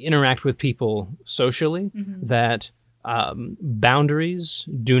interact with people socially, that boundaries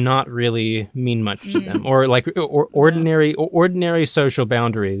do not really mean much to them, or like ordinary social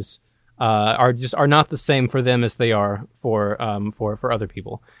boundaries are not the same for them as they are for other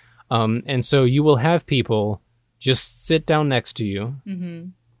people. And so you will have people just sit down next to you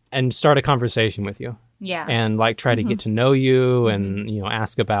and start a conversation with you. Yeah. And like try to get to know you and,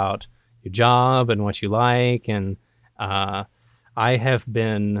 ask about your job and what you like. And I have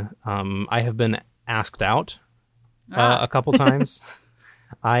been asked out a couple times.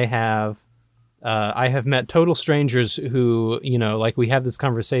 I have met total strangers who, like we have this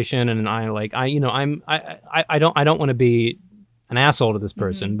conversation and I don't want to be an asshole to this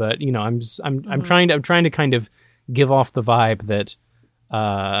person, but I'm trying to kind of give off the vibe that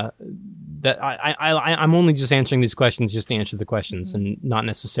I'm only just answering these questions just to answer the questions and not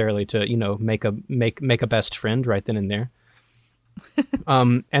necessarily to, make a best friend right then and there.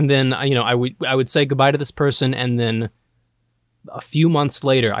 And then, I would say goodbye to this person, and then a few months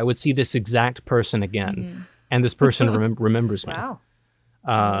later, I would see this exact person again, and this person remembers me. Wow.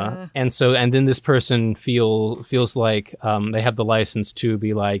 And then this person feels like they have the license to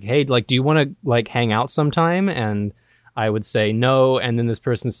be like, hey, like, do you want to like hang out sometime? And I would say no. And then this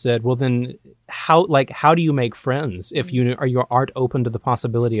person said, well, then how do you make friends if you aren't open to the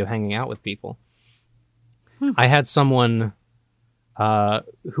possibility of hanging out with people? I had someone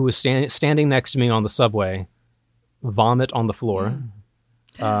who was standing next to me on the subway vomit on the floor.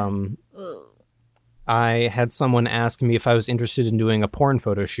 I had someone ask me if I was interested in doing a porn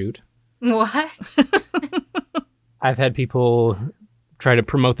photo shoot. What? I've had people try to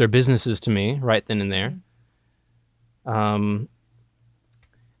promote their businesses to me right then and there.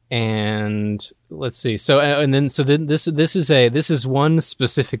 And let's see. So this is one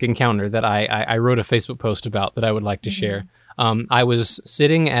specific encounter that I wrote a Facebook post about that I would like to share. I was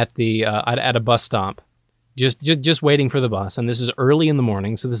sitting at a bus stop, just waiting for the bus, and this is early in the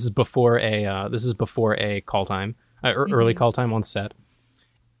morning, so this is before a call time, early call time on set.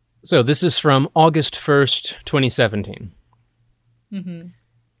 So this is from August 1st, 2017.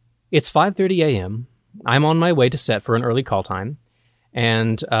 It's 5:30 a.m. I'm on my way to set for an early call time,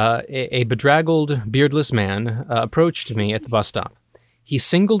 and a bedraggled, beardless man approached me at the bus stop. He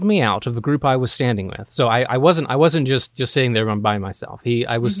singled me out of the group I was standing with. So I wasn't just sitting there by myself.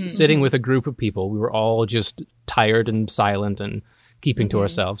 I was sitting with a group of people. We were all just tired and silent and keeping to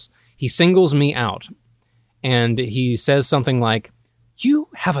ourselves. He singles me out, and he says something like, "You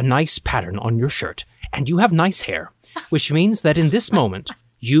have a nice pattern on your shirt, and you have nice hair, which means that in this moment,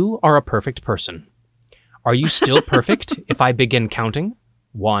 you are a perfect person. Are you still perfect if I begin counting?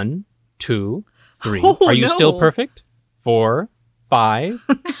 1, 2, 3. Oh, are you no. still perfect? 4, 5,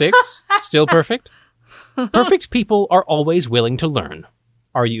 6. Still perfect? Perfect people are always willing to learn.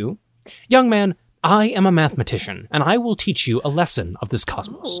 Are you? Young man, I am a mathematician, and I will teach you a lesson of this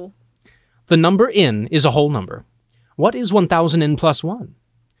cosmos. Oh. The number n is a whole number. What is 1,000 n plus 1?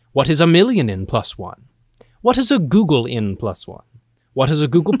 What is a million n plus 1? What is a Google n plus 1? What is a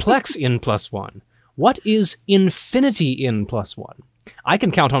Googleplex n plus 1? What is infinity n plus 1? I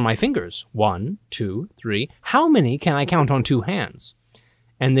can count on my fingers. 1, 2, 3. How many can I count on 2 hands?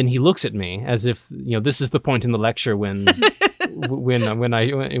 And then he looks at me as if, this is the point in the lecture when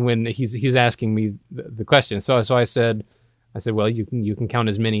he's asking me the question. So I said, well, you can count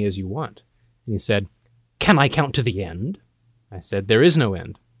as many as you want. And he said, can I count to the end? I said, there is no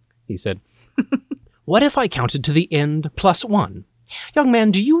end. He said, what if I counted to the end plus 1? Young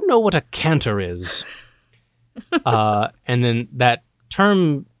man, do you know what a cantor is? And then that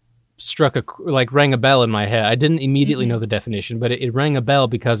term rang a bell in my head. I didn't immediately know the definition, but it rang a bell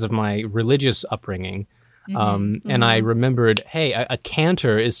because of my religious upbringing. And I remembered, hey, a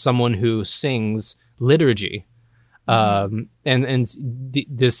cantor is someone who sings liturgy.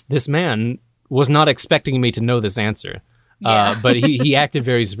 This man was not expecting me to know this answer. But he acted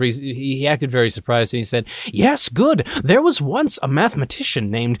very surprised, and he said, yes, good. There was once a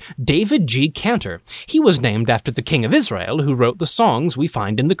mathematician named David G. Cantor. He was named after the king of Israel who wrote the songs we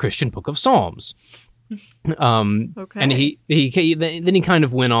find in the Christian book of Psalms. Okay. And then he kind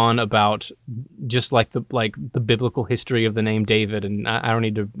of went on about just the biblical history of the name David, and I don't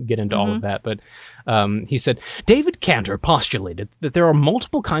need to get into all of that, but he said, David Cantor postulated that there are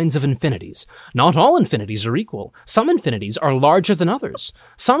multiple kinds of infinities. Not all infinities are equal. Some infinities are larger than others.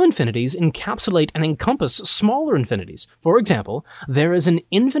 Some infinities encapsulate and encompass smaller infinities. For example, there is an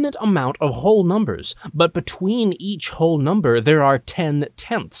infinite amount of whole numbers, but between each whole number there are 10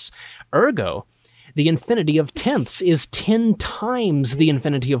 tenths. Ergo, the infinity of tenths is 10 times the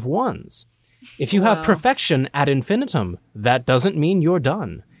infinity of ones. If you have perfection ad infinitum, that doesn't mean you're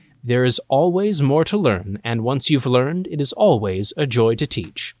done. There is always more to learn, and once you've learned, it is always a joy to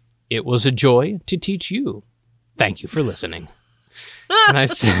teach. It was a joy to teach you. Thank you for listening. And I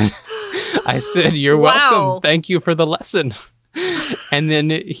said, you're welcome. Thank you for the lesson. And then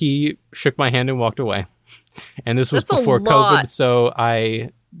he shook my hand and walked away. And this was before COVID, so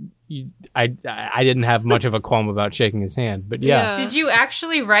I didn't have much of a qualm about shaking his hand. But yeah. Did you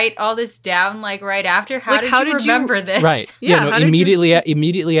actually write all this down like right after? How did you remember this? Right. Yeah.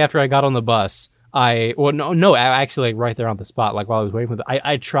 Immediately after I got on the bus, I actually right there on the spot, like while I was waiting for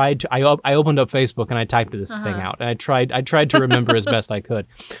I opened up Facebook and I typed this thing out, and I tried to remember as best I could.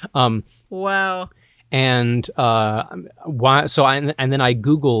 Wow. And then I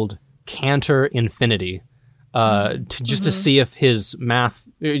Googled Cantor Infinity to see if his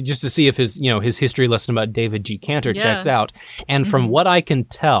his history lesson about David G. Cantor checks out. And from what I can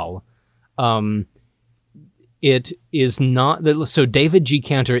tell, it is not that. So David G.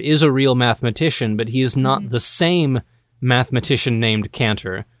 Cantor is a real mathematician, but he is not the same mathematician named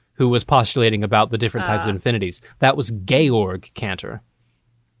Cantor who was postulating about the different types of infinities. That was Georg Cantor.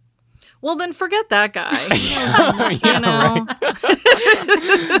 Well, then forget that guy. You know.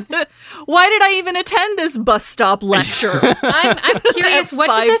 Why did I even attend this bus stop lecture? I'm curious.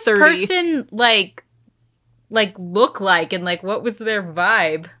 What did this person like look like, and like what was their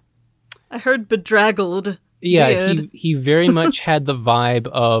vibe? I heard bedraggled. Yeah, beard. he very much had the vibe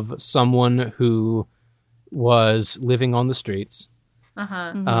of someone who was living on the streets.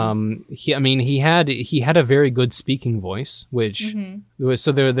 He had a very good speaking voice, which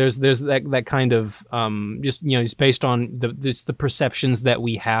so there's that kind of just based on the perceptions that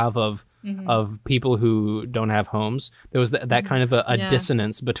we have of people who don't have homes. There was that kind of a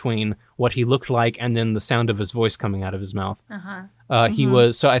dissonance between what he looked like and then the sound of his voice coming out of his mouth. He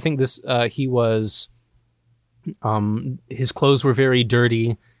was, so I think he was, his clothes were very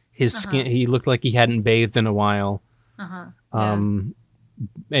dirty. His skin, he looked like he hadn't bathed in a while.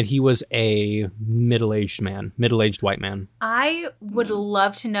 And he was a middle-aged white man. I would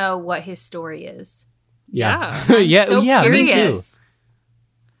love to know what his story is. Yeah. So curious.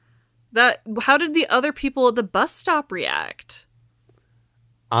 Me too. How did the other people at the bus stop react?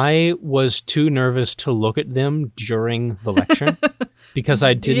 I was too nervous to look at them during the lecture because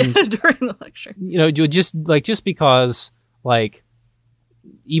I didn't. Yeah, during the lecture. Just because, like,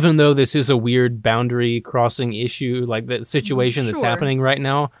 even though this is a weird boundary crossing issue, like the situation that's happening right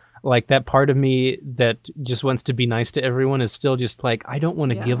now, like that part of me that just wants to be nice to everyone is still just like, I don't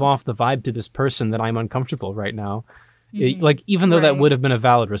want to give off the vibe to this person that I'm uncomfortable right now. Even though that would have been a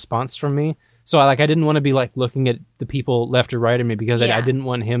valid response from me. So I didn't want to be like looking at the people left or right of me because I didn't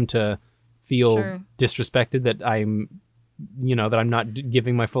want him to feel disrespected that I'm not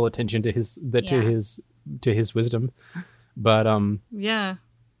giving my full attention to his wisdom. But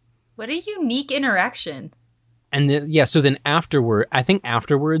what a unique interaction. And so then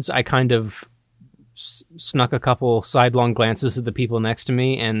afterwards I kind of snuck a couple sidelong glances at the people next to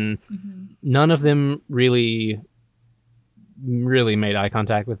me, and none of them really made eye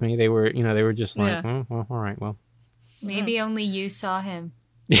contact with me. They were just like, oh, well, all right, well. Maybe only you saw him.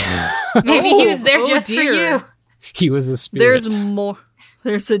 Maybe he was there just for you. He was a spirit. There's more.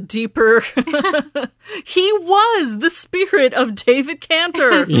 There's a deeper... He was the spirit of David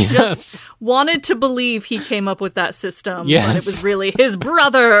Cantor. Who just wanted to believe he came up with that system. Yes. But it was really his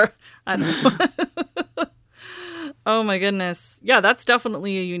brother. I don't know. Oh my goodness. Yeah, that's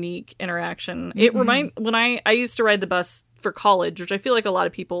definitely a unique interaction. It when I used to ride the bus for college, which I feel like a lot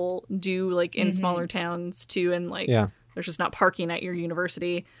of people do, like in smaller towns too, and like there's just not parking at your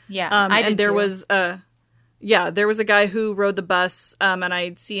university. Yeah, and there was a guy who rode the bus, and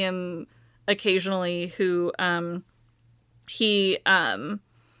I'd see him occasionally. Who he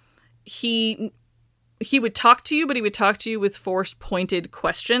would talk to you, but he would talk to you with pointed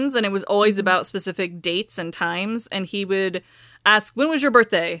questions, and it was always about specific dates and times. And he would ask, "When was your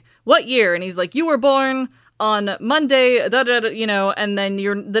birthday? What year?" And he's like, "You were born on Monday, and then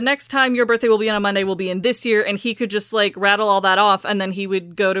the next time your birthday will be on a Monday will be in this year." And he could just like rattle all that off, and then he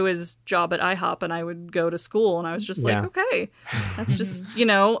would go to his job at IHOP, and I would go to school, and I was just like, okay, that's just,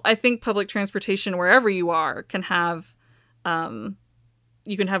 I think public transportation wherever you are can have,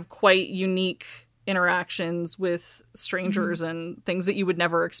 you can have quite unique interactions with strangers and things that you would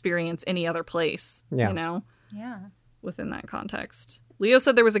never experience any other place, within that context. Leo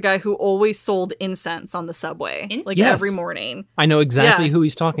said there was a guy who always sold incense on the subway, every morning. I know exactly who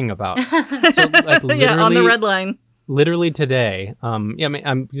he's talking about. So, like, literally, on the Red Line. Literally today,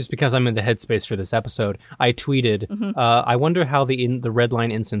 I'm just because I'm in the headspace for this episode, I tweeted, I wonder how the Red Line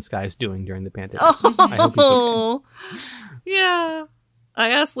incense guy is doing during the pandemic. I hope he's okay. Yeah. I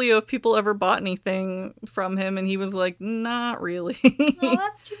asked Leo if people ever bought anything from him, and he was like, not really. Oh,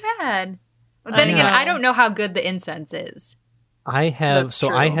 that's too bad. But then again, I don't know how good the incense is. I have That's so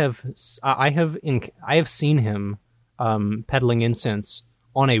true. I have seen him peddling incense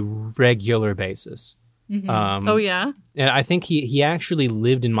on a regular basis. Oh, yeah? And I think he actually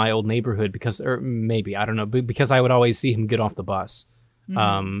lived in my old neighborhood or maybe, I don't know, because I would always see him get off the bus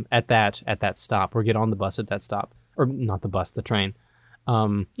at that stop, or get on the bus at that stop, or not the bus, the train.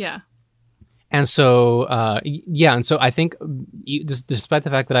 Yeah. And so, and so I think, despite the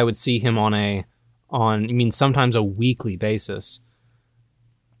fact that I would see him sometimes a weekly basis,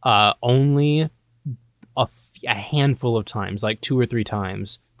 only a handful of times, like 2 or 3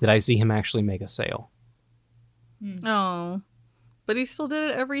 times, did I see him actually make a sale. Oh, but he still did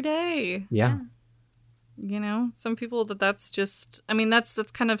it every day. Yeah. You know, some people that's just, I mean, that's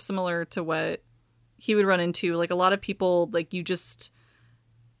kind of similar to what he would run into. Like, a lot of people, like,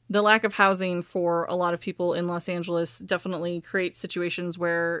 the lack of housing for a lot of people in Los Angeles definitely creates situations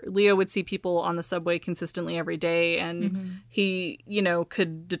where Leo would see people on the subway consistently every day, and he,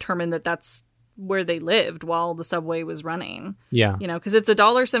 could determine that that's where they lived while the subway was running. Yeah. Because it's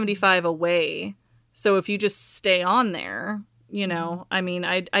 $1.75 away. So if you just stay on there, I mean,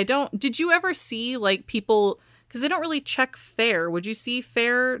 I don't, did you ever see like people, because they don't really check fare. Would you see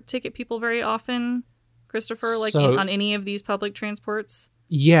fare ticket people very often, Christopher, like on any of these public transports?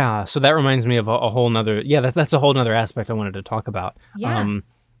 Yeah, so that reminds me of a whole nother... Yeah, that's a whole nother aspect I wanted to talk about. Yeah.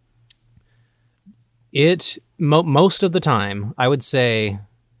 Most of the time, I would say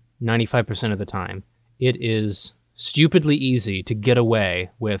 95% of the time, it is stupidly easy to get away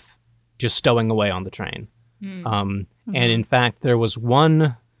with just stowing away on the train. And in fact, there was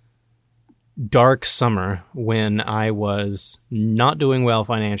one dark summer when I was not doing well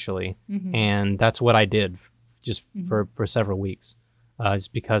financially, and that's what I did just for several weeks.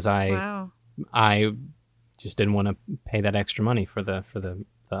 Just because I just didn't want to pay that extra money to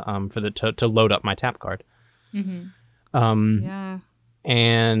load up my tap card. Yeah.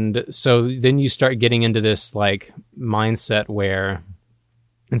 And so then you start getting into this like mindset where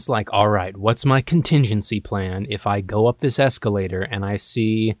it's like, all right, what's my contingency plan if I go up this escalator and I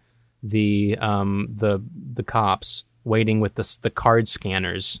see the cops waiting with the card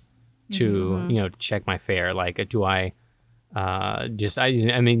scanners to check my fare? Like, do I I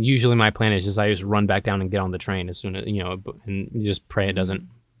mean, usually my plan is I just run back down and get on the train as soon as, and just pray it doesn't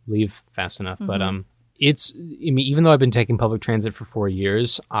leave fast enough. But even though I've been taking public transit for 4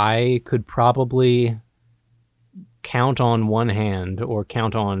 years, I could probably count on one hand, or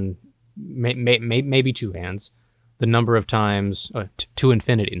count on maybe 2 hands, the number of times, to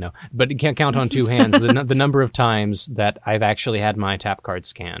infinity, no, but you can't count on 2 hands, the number of times that I've actually had my tap card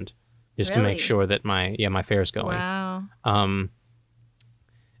scanned. Just to make sure that my fare's going. Wow.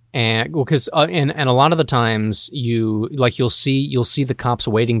 And because and a lot of the times you'll see the cops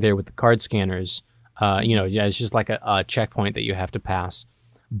waiting there with the card scanners. It's just like a checkpoint that you have to pass.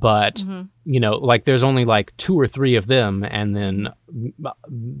 But like there's only like 2 or 3 of them, and then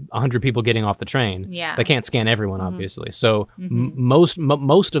 100 people getting off the train. Yeah, they can't scan everyone, obviously. So most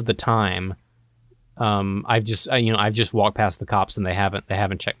of the time, I've just walked past the cops and they haven't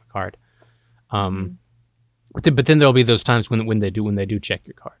checked my card. But then there'll be those times when they do check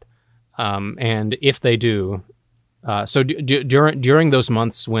your card. And if they do, so during those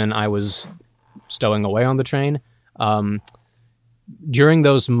months when I was stowing away on the train, during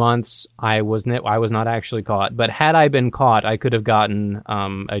those months I was not actually caught. But had I been caught, I could have gotten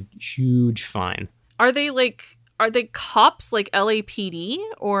a huge fine. Are they cops like LAPD,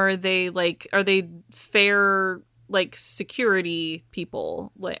 or are they fair, like security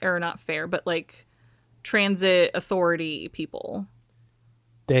people, or not fair, but like transit authority people?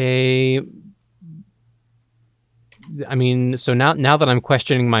 So now that I'm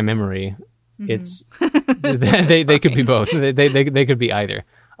questioning my memory, it's they could be both. They could be either.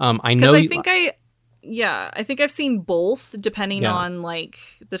 I know. I think I've seen both, depending on like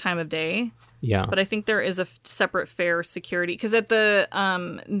the time of day. Yeah. But I think there is a separate fare security, because at the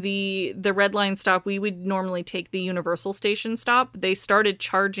Red Line stop, we would normally take the Universal Station stop. They started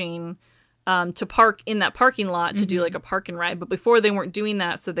charging to park in that parking lot to do like a park and ride. But before, they weren't doing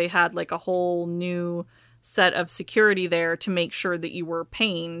that, so they had like a whole new set of security there to make sure that you were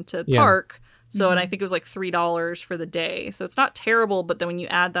paying to park. So, and I think it was like $3 for the day. So it's not terrible, but then when you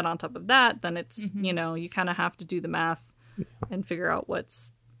add that on top of that, then it's, you kind of have to do the math and figure out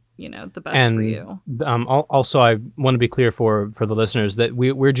what's, the best for you. Also, I want to be clear for the listeners that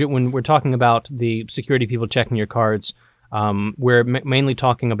when we're talking about the security people checking your cards, we're mainly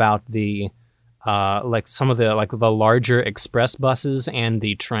talking about the like some of the larger express buses and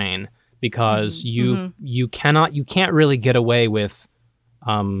the train, because you can't really get away with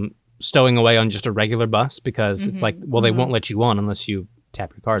stowing away on just a regular bus, because it's like, well, they won't let you on unless you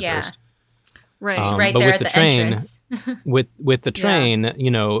tap your card first. Right. It's right but there with at the the train, entrance. with the train,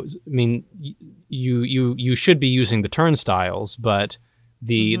 you know, I mean, you should be using the turnstiles, but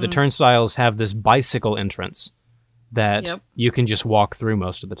the turnstiles have this bicycle entrance that you can just walk through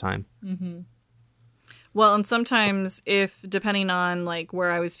most of the time. Well, and sometimes if, depending on like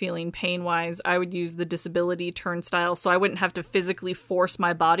where I was feeling pain-wise, I would use the disability turnstile so I wouldn't have to physically force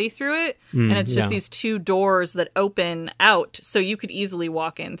my body through it. And it's just these two doors that open out, so you could easily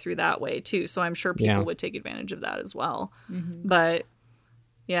walk in through that way too. So I'm sure people would take advantage of that as well. But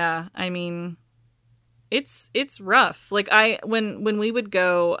yeah, I mean, it's rough. Like when we would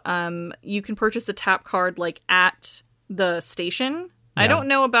go, you can purchase a tap card like at the station. I don't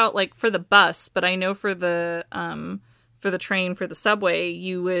know about like for the bus, but I know for the train, for the subway,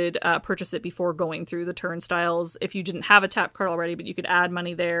 you would purchase it before going through the turnstiles if you didn't have a tap card already, but you could add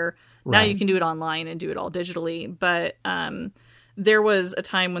money there. Right. Now you can do it online and do it all digitally. But there was a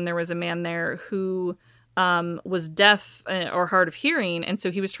time when there was a man there who was deaf or hard of hearing, and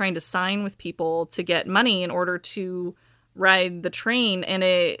so he was trying to sign with people to get money in order to ride the train, and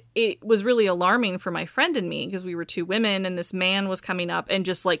it was really alarming for my friend and me because we were two women, and this man was coming up and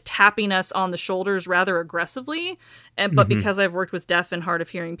just like tapping us on the shoulders rather aggressively. But because I've worked with deaf and hard of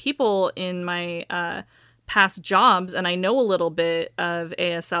hearing people in my past jobs, and I know a little bit of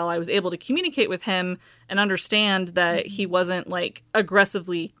ASL, I was able to communicate with him and understand that he wasn't like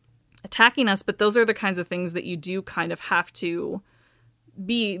aggressively attacking us. But those are the kinds of things that you do kind of have to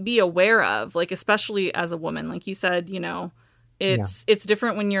be aware of, like especially as a woman. Like you said, you know, it's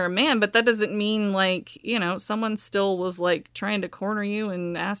different when you're a man, but that doesn't mean like, you know, someone still was like trying to corner you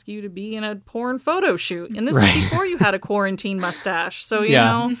and ask you to be in a porn photo shoot, and this is before you had a quarantine mustache, so you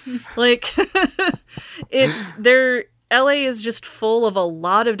know, like it's there. LA is just full of a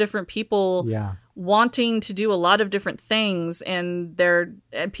lot of different people wanting to do a lot of different things, and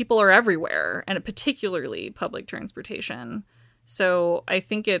people are everywhere, and particularly public transportation. So I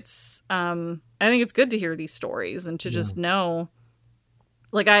think it's good to hear these stories and to just know,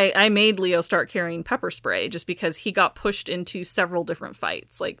 like I made Leo start carrying pepper spray just because he got pushed into several different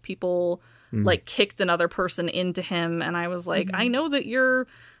fights. Like people like kicked another person into him, and I was like, I know that you're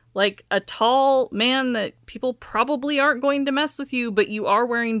like a tall man that people probably aren't going to mess with you, but you are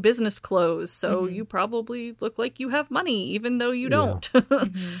wearing business clothes, so you probably look like you have money even though you don't.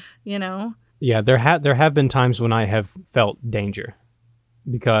 You know. Yeah, there have been times when I have felt danger,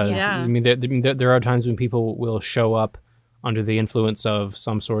 because I mean there are times when people will show up under the influence of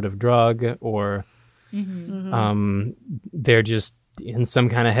some sort of drug, or they're just in some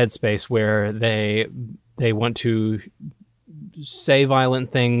kind of headspace where they want to say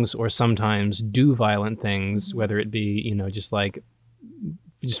violent things or sometimes do violent things, whether it be, you know, just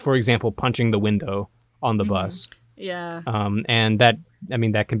for example, punching the window on the bus. Yeah. And that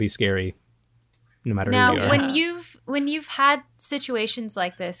can be scary. No matter who you are. Now, when you've had situations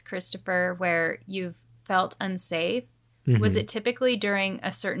like this, Christopher, where you've felt unsafe, was it typically during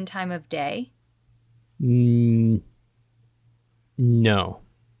a certain time of day? No.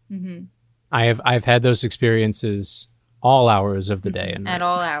 I've had those experiences all hours of the day and night. At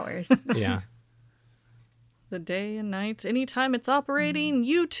all hours. Yeah. The day and night, anytime it's operating,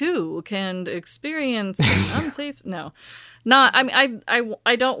 you too can experience an unsafe. No, not. I mean,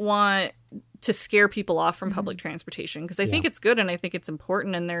 I don't want to scare people off from public transportation, because I think it's good and I think it's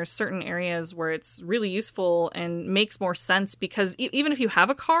important, and there are certain areas where it's really useful and makes more sense, because even if you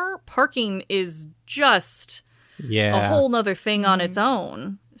have a car, parking is just a whole nother thing on its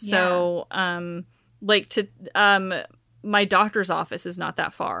own. So my doctor's office is not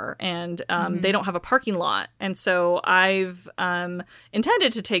that far, and they don't have a parking lot. And so I've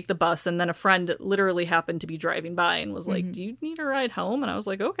intended to take the bus, and then a friend literally happened to be driving by and was like, do you need a ride home? And I was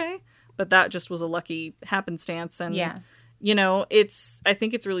like, okay. But that just was a lucky happenstance. And, you know, I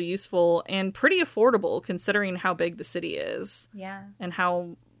think it's really useful and pretty affordable considering how big the city is. Yeah. And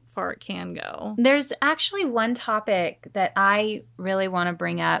how far it can go. There's actually one topic that I really want to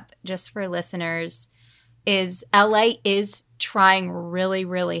bring up just for listeners. Is LA is trying really,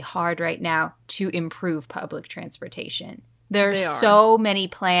 really hard right now to improve public transportation. There are so many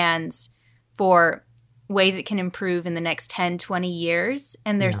plans for ways it can improve in the next 10, 20 years.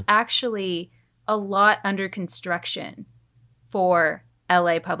 And there's actually a lot under construction for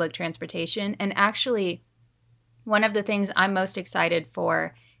LA public transportation. And actually, one of the things I'm most excited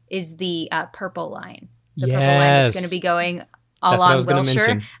for is the Purple Line. The Purple Line that's going to be going along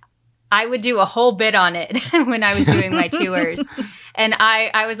Wilshire. I would do a whole bit on it when I was doing my tours. And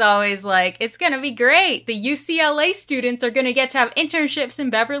I was always like, it's going to be great. The UCLA students are going to get to have internships in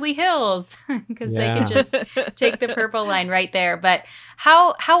Beverly Hills because they can just take the purple line right there. But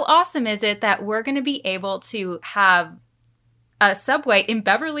how awesome is it that we're going to be able to have a subway in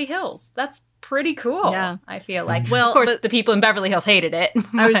Beverly Hills? That's pretty cool. Yeah. I feel like. Well, of course, the people in Beverly Hills hated it.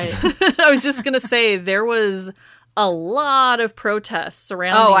 I was just going to say, there was a lot of protests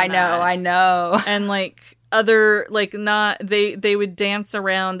surrounding I know. And like other, like, not, they would dance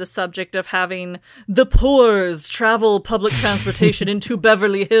around the subject of having the poors travel public transportation into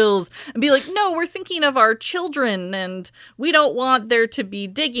Beverly Hills and be like, no, we're thinking of our children and we don't want there to be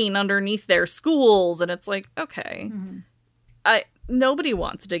digging underneath their schools. And it's like, okay, nobody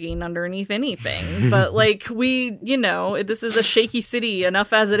wants digging underneath anything, but like this is a shaky city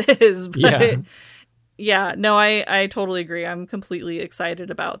enough as it is. But I totally agree. I'm completely excited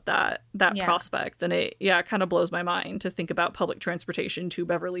about that prospect. And it kind of blows my mind to think about public transportation to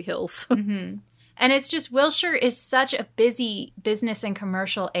Beverly Hills. And it's just, Wilshire is such a busy business and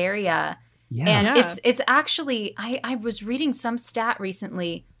commercial area. It's actually, I was reading some stat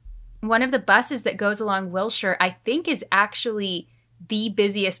recently. One of the buses that goes along Wilshire, I think, is actually the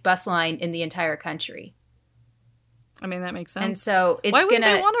busiest bus line in the entire country. I mean, that makes sense. And so it's going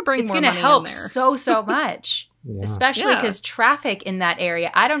to help so much, especially because traffic in that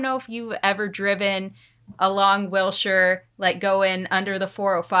area. I don't know if you've ever driven along Wilshire, like going under the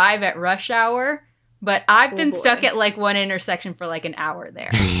 405 at rush hour, but I've been stuck at like one intersection for like an hour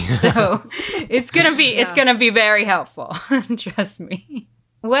there. So it's going to be very helpful. Trust me.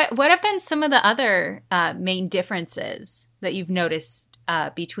 What have been some of the other main differences that you've noticed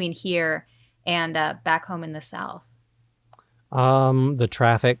between here and back home in the South? The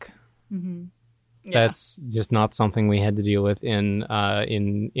traffic. That's just not something we had to deal with in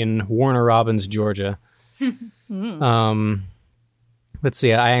Warner Robins, Georgia. Let's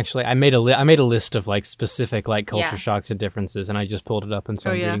see. I made a list of like specific like culture shocks and differences, and I just pulled it up, and so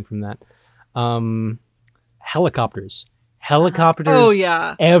I'm reading from that. Helicopters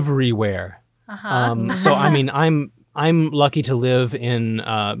everywhere. So I mean, I'm lucky to live in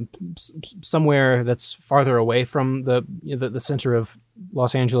somewhere that's farther away from the center of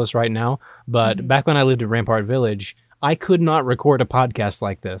Los Angeles right now. But back when I lived in Rampart Village, I could not record a podcast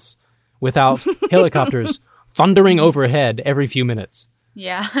like this without helicopters thundering overhead every few minutes.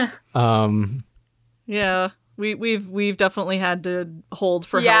 Yeah. We've definitely had to hold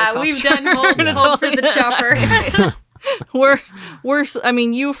for helicopter. We've done hold for the chopper. I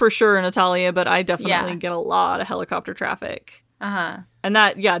mean, you for sure, Natalia, but I definitely get a lot of helicopter traffic. And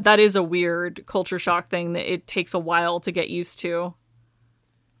that is a weird culture shock thing that it takes a while to get used to.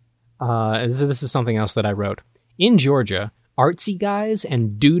 This is something else that I wrote. In Georgia, artsy guys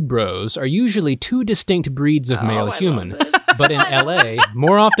and dude bros are usually two distinct breeds of male human. But in LA,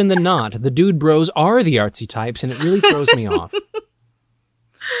 more often than not, the dude bros are the artsy types, and it really throws me off.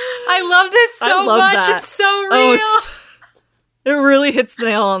 I love this so much. That. It's so real. It really hits the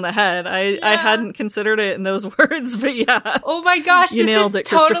nail on the head. I hadn't considered it in those words, but yeah. Oh my gosh, you nailed it,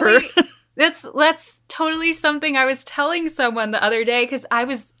 Christopher. That's totally something I was telling someone the other day, because I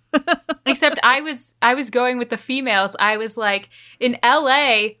was going with the females. I was like, in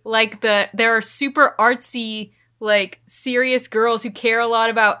LA, like there are super artsy, like serious girls who care a lot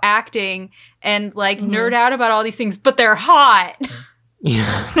about acting and like nerd out about all these things, but they're hot.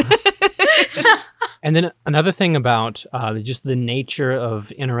 Yeah. And then another thing about just the nature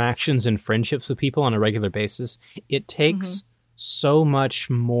of interactions and friendships with people on a regular basis, it takes so much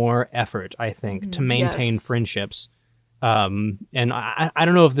more effort, I think, to maintain friendships. And I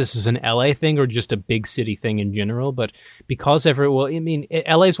don't know if this is an LA thing or just a big city thing in general, but because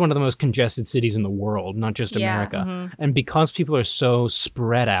LA is one of the most congested cities in the world, not just America. And because people are so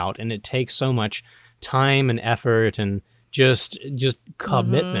spread out and it takes so much time and effort and just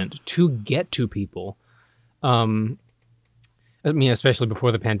commitment to get to people. I mean, especially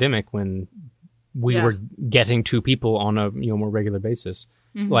before the pandemic, when we were getting to people on a more regular basis,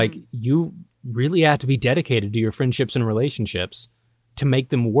 like you really have to be dedicated to your friendships and relationships to make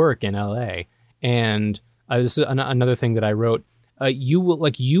them work in LA. And this is another thing that I wrote. You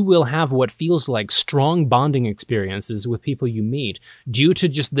will have what feels like strong bonding experiences with people you meet due to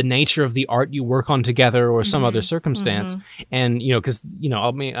just the nature of the art you work on together or some other circumstance. And, because,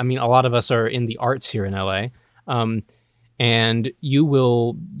 I mean, a lot of us are in the arts here in LA. And you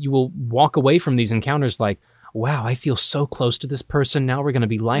will walk away from these encounters like, wow, I feel so close to this person. Now we're going to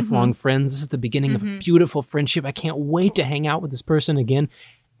be lifelong friends. This is the beginning of a beautiful friendship. I can't wait to hang out with this person again.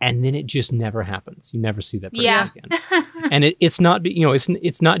 and then it just never happens. You never see that person Yeah. again. And it's not,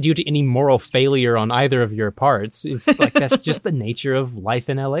 it's not due to any moral failure on either of your parts. It's like that's just the nature of life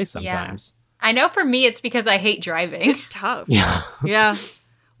in LA sometimes. I know for me, it's because I hate driving. It's tough. Yeah. Yeah.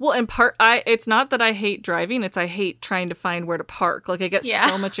 Well, in part, it's not that I hate driving. It's I hate trying to find where to park. Like, I get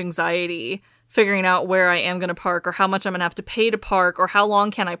so much anxiety figuring out where I am going to park or how much I'm going to have to pay to park or how long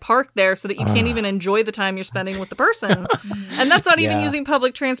can I park there so that you can't even enjoy the time you're spending with the person. And that's not even using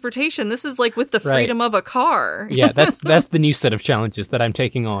public transportation. This is like with the freedom of a car. Yeah, that's the new set of challenges that I'm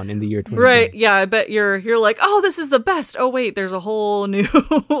taking on in the year 2020. Right. Yeah, I bet you're like, oh, this is the best. Oh, wait, there's a whole new...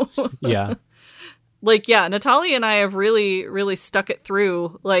 Yeah. Like, yeah, Natalia and I have really, really stuck it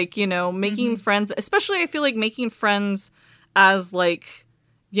through, like, making friends, especially I feel like making friends as, like,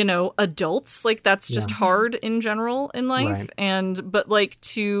 adults, like, that's just hard in general in life. Right. But like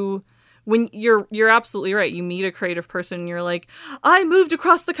when you're absolutely right. You meet a creative person and you're like, I moved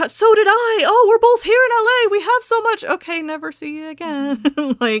across the country. So did I. Oh, we're both here in LA. We have so much. Okay, never see you again.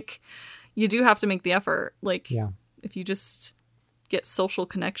 Like, you do have to make the effort. Like, if you just get social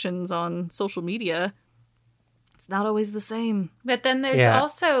connections on social media, it's not always the same. But then there's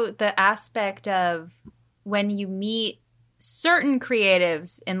also the aspect of when you meet certain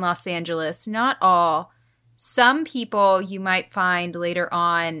creatives in Los Angeles, not all, some people you might find later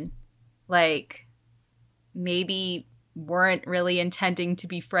on, like, maybe weren't really intending to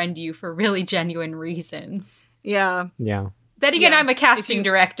befriend you for really genuine reasons. Yeah. Yeah. Then again, I'm a casting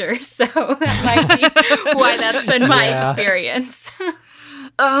director, so that might be why that's been my experience.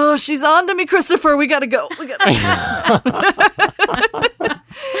 Oh, she's on to me, Christopher. We gotta go.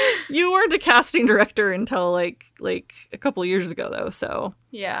 You weren't a casting director until like a couple years ago, though. So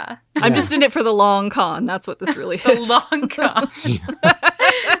yeah, I'm just in it for the long con. That's what this really is. The long con.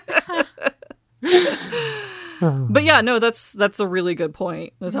 But yeah, no, that's a really good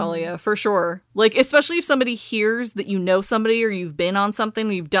point, Natalia, for sure. Like, especially if somebody hears that you know somebody or you've been on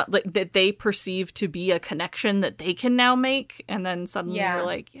something you've done, like, that they perceive to be a connection that they can now make, and then suddenly you're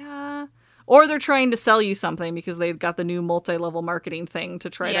like, or they're trying to sell you something because they've got the new multi-level marketing thing to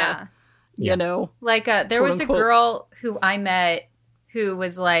try to, like there was a girl who I met who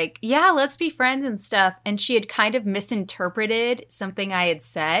was like, yeah, let's be friends and stuff, and she had kind of misinterpreted something I had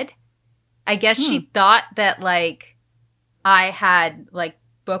said. I guess she thought that, like, I had, like,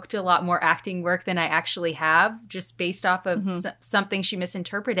 booked a lot more acting work than I actually have, just based off of something she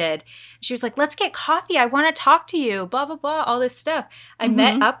misinterpreted. She was like, let's get coffee. I want to talk to you, blah, blah, blah, all this stuff. I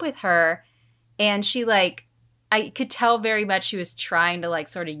met up with her, and she, like, I could tell very much she was trying to, like,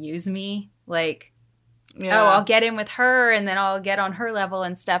 sort of use me. Like, I'll get in with her, and then I'll get on her level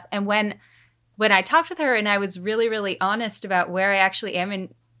and stuff. And when I talked with her and I was really, really honest about where I actually am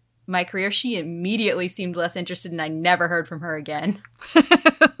in my career, she immediately seemed less interested, and I never heard from her again.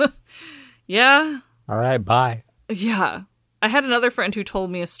 Yeah. All right, bye. Yeah. I had another friend who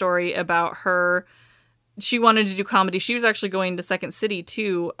told me a story about her. She wanted to do comedy. She was actually going to Second City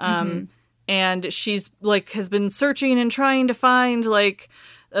too. And she's like, has been searching and trying to find like,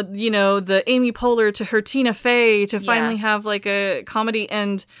 the Amy Poehler to her Tina Fey to finally have like a comedy.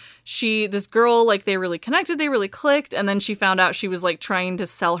 And this girl, like, they really connected, they really clicked. And then she found out she was like trying to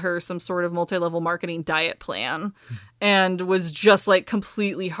sell her some sort of multi-level marketing diet plan and was just like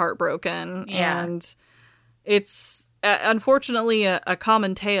completely heartbroken. Yeah. And it's unfortunately a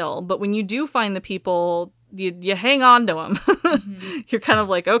common tale. But when you do find the people, you hang on to them. You're kind of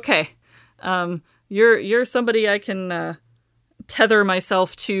like, okay, you're somebody I can tether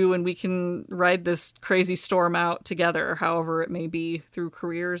myself to, and we can ride this crazy storm out together, however it may be, through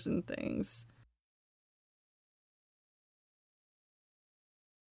careers and things.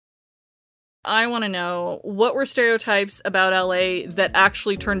 I want to know, what were stereotypes about LA that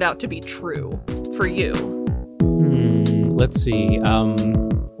actually turned out to be true for you? Let's see.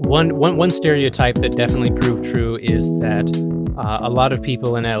 One stereotype that definitely proved true is that a lot of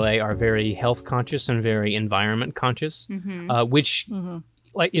people in LA are very health conscious and very environment conscious, which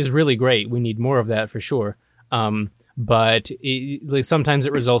like is really great. We need more of that for sure. But sometimes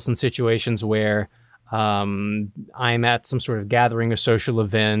it results in situations where I'm at some sort of gathering or social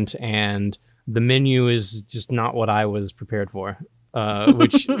event, and the menu is just not what I was prepared for,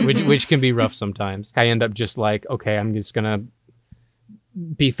 which can be rough sometimes. I end up just like, okay, I'm just gonna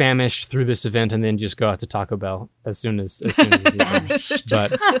be famished through this event and then just go out to Taco Bell as soon as famished.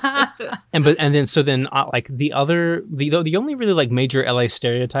 But like the only really like major LA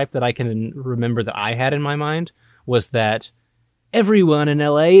stereotype that I can remember that I had in my mind was that everyone in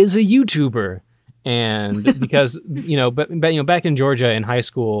LA is a YouTuber. And because, but back in Georgia in high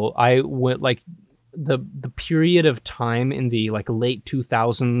school, I went like the period of time in the like late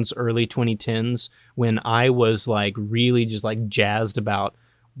 2000s, early 2010s when I was like really just like jazzed about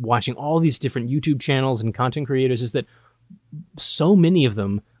watching all these different YouTube channels and content creators is that so many of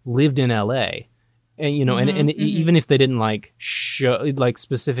them lived in LA. And, you know, even if they didn't like show, like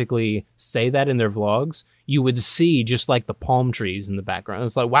specifically say that in their vlogs, you would see just like the palm trees in the background.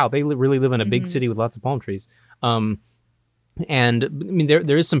 It's like, wow, they really live in a big city with lots of palm trees. And I mean,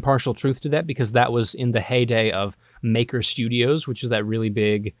 there is some partial truth to that because that was in the heyday of Maker Studios, which is that really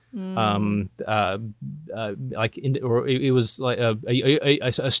big, it was like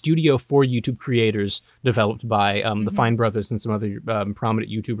a studio for YouTube creators developed by the Fine Brothers and some other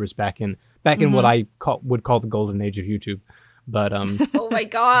prominent YouTubers back in what I would call the golden age of YouTube. But oh my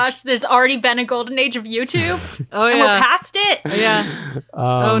gosh, there's already been a golden age of YouTube. Oh yeah, and we're past it. Yeah.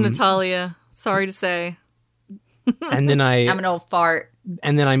 Oh, Natalia, sorry to say. And then I'm an old fart.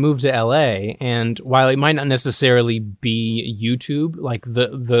 And then I moved to LA, and while it might not necessarily be YouTube, like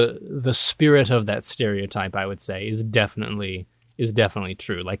the spirit of that stereotype, I would say, is definitely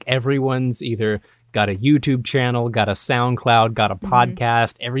true. Like everyone's either got a YouTube channel, got a SoundCloud, got a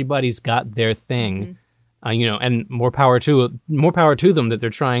podcast. Everybody's got their thing, you know, and more power to them that they're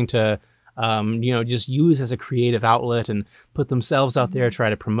trying to, you know, just use as a creative outlet and put themselves out there, try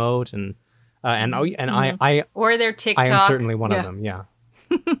to promote I or their TikTok. I am certainly one of them. Yeah.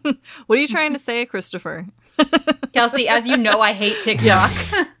 What are you trying to say, Christopher? Kelsey, as you know, I hate TikTok.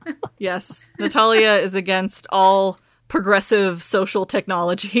 Yes, Natalia is against all progressive social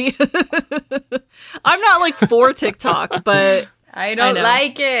technology. I'm not like for TikTok, but I don't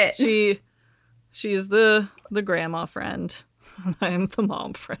like it. She's the grandma friend, and I am the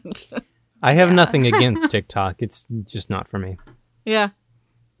mom friend. I have nothing against TikTok. It's just not for me. Yeah.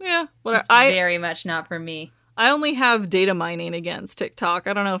 Whatever. It's very much not for me. I only have data mining against TikTok.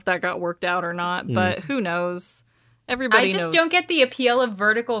 I don't know if that got worked out or not, but who knows? Everybody knows. I just don't get the appeal of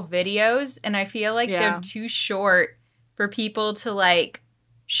vertical videos, and I feel like they're too short for people to like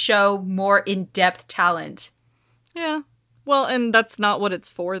show more in-depth talent. Yeah. Well, and that's not what it's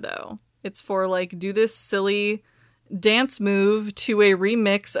for, though. It's for like, do this silly dance move to a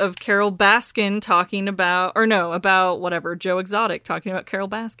remix of Carole Baskin talking about, about whatever, Joe Exotic talking about Carole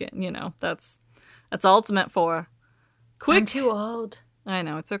Baskin. You know, that's all it's meant for. Quick. I'm too old. I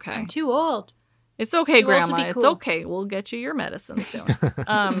know, it's okay. I'm too old. It's okay, too Grandma. Cool. It's okay. We'll get you your medicine soon.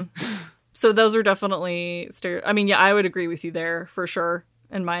 So those are definitely I would agree with you there for sure.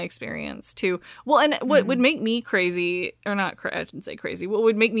 In my experience too. Well, and what would make me crazy, or not, I shouldn't say crazy, what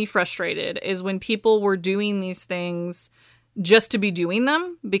would make me frustrated is when people were doing these things just to be doing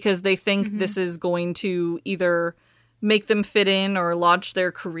them because they think this is going to either make them fit in or launch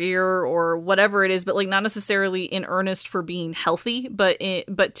their career or whatever it is, but like not necessarily in earnest for being healthy, but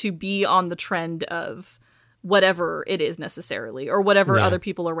to be on the trend of whatever it is necessarily or whatever other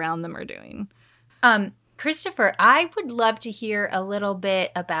people around them are doing. Christopher, I would love to hear a little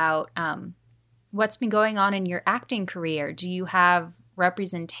bit about what's been going on in your acting career. Do you have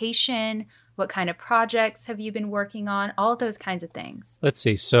representation? What kind of projects have you been working on? All those kinds of things. Let's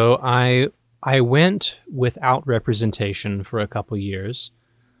see. So I went without representation for a couple years.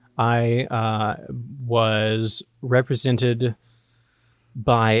 I was represented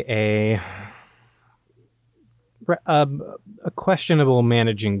by a questionable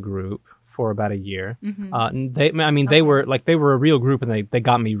managing group for about a year. They were a real group, and they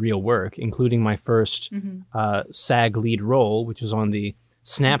got me real work, including my first SAG lead role, which was on the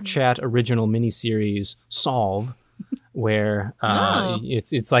Snapchat original miniseries Solve, where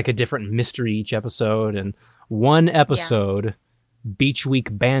it's like a different mystery each episode. And one episode, Beach Week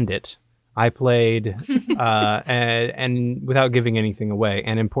Bandit, I played, and without giving anything away,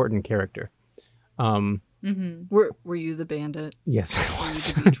 an important character. Were you the bandit? Yes, I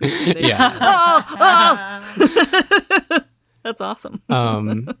was. Yeah. That's awesome.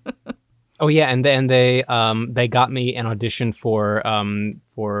 Oh yeah, and then they got me an audition for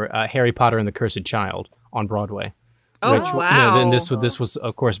Harry Potter and the Cursed Child on Broadway. Oh, wow! And this was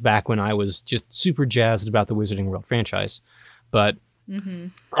of course back when I was just super jazzed about the Wizarding World franchise, but.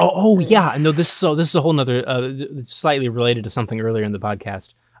 Yeah, no. This is a whole nother, slightly related to something earlier in the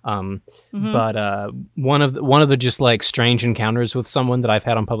podcast. But one of the just like strange encounters with someone that I've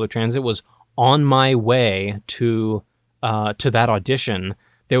had on public transit was on my way to that audition.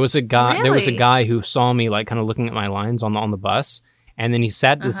 There was a guy who saw me like kind of looking at my lines on the bus, and then he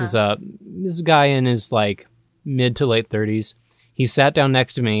sat. This is this guy in his like mid to late 30s. He sat down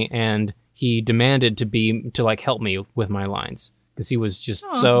next to me and he demanded to like help me with my lines because he was just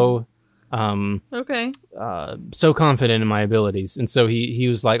Okay. So confident in my abilities, and so he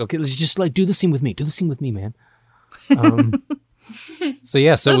was like, okay, let's just like do the scene with me, man. So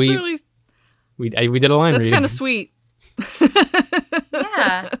yeah, so we did a line That's reading. kind of sweet.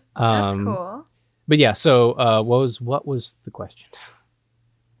 Yeah, that's cool. But yeah, so what was the question?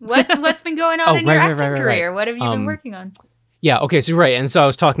 What's been going on in your acting career? Right. What have you been working on? Yeah, okay, so right, and so I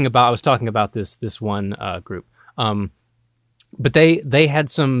was talking about this one group. But they had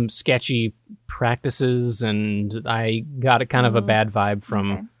some sketchy practices, and I got a kind of a bad vibe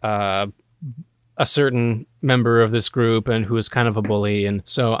from a certain member of this group, and who was kind of a bully, and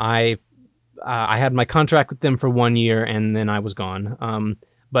so I had my contract with them for 1 year, and then I was gone.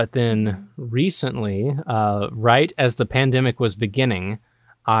 But then recently, right as the pandemic was beginning,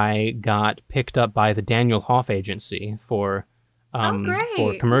 I got picked up by the Daniel Hoff agency for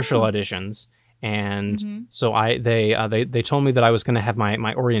commercial auditions, and so they told me that I was going to have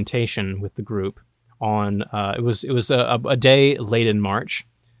my orientation with the group on it was a day late in March.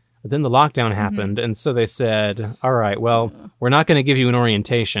 But then the lockdown happened, and so they said, all right, well, we're not going to give you an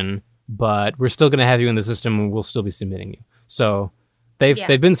orientation, but we're still going to have you in the system, and we'll still be submitting you. So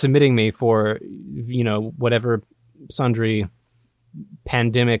they've been submitting me for, whatever sundry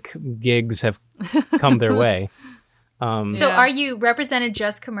pandemic gigs have come their way. So are you represented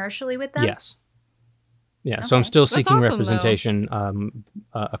just commercially with them? Yes. Yeah, okay. So I'm still seeking awesome, representation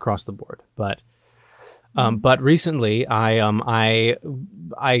across the board, but recently I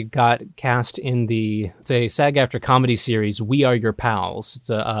got cast in it's a SAG-AFTRA comedy series, We Are Your Pals. It's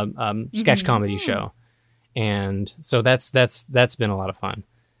a sketch comedy show, and so that's been a lot of fun.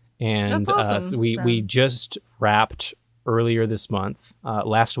 And that's awesome. So we just wrapped earlier this month,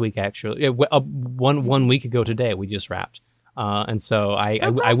 last week actually, one week ago today we just wrapped. And so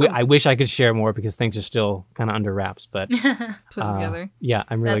I wish I could share more because things are still kind of under wraps, but put together. Yeah,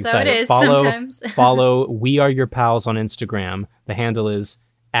 I'm really That's excited. How it is sometimes. Follow We Are Your Pals on Instagram. The handle is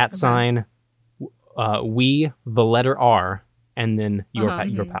 @ we the letter R and then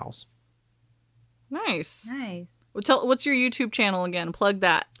your pals. Nice. Well, what's your YouTube channel again? Plug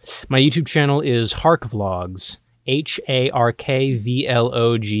that. My YouTube channel is Harkvlogs. HARKVLOGS,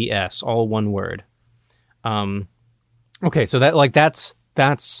 all one word. Okay, so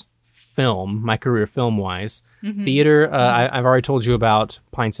that's film, my career film-wise. Theater, I've already told you about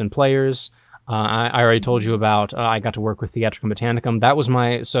Pints and Players. I already told you about, I got to work with Theatricum Botanicum. That was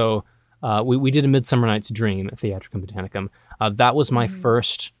we did A Midsummer Night's Dream at Theatricum Botanicum. That was my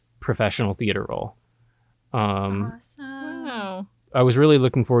first professional theater role. Awesome. Wow. I was really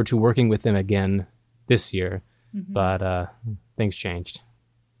looking forward to working with them again this year, but things changed.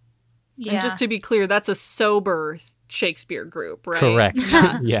 Yeah. And just to be clear, that's a sober Shakespeare group, right? Correct.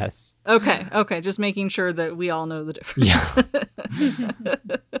 Yes. Okay. Just making sure that we all know the difference.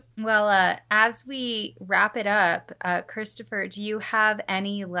 Yeah. Well, as we wrap it up, Christopher, do you have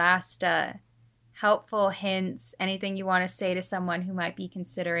any last helpful hints, anything you want to say to someone who might be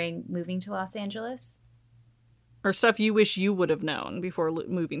considering moving to Los Angeles? Or stuff you wish you would have known before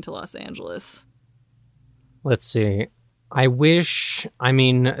moving to Los Angeles? Let's see. I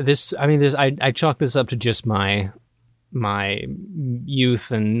chalk this up to just my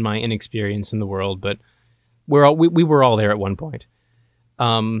youth and my inexperience in the world, but we were all there at one point.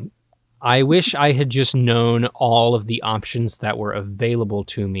 I wish I had just known all of the options that were available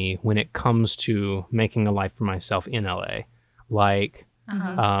to me when it comes to making a life for myself in LA, like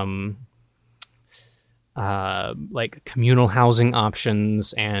communal housing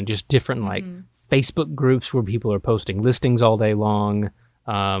options and just different Facebook groups where people are posting listings all day long.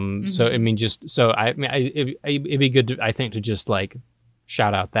 So I mean, it'd be good to, I think, to just like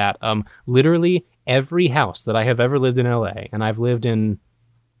shout out that literally every house that I have ever lived in LA, and I've lived in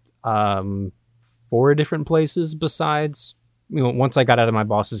 4 different places besides, once I got out of my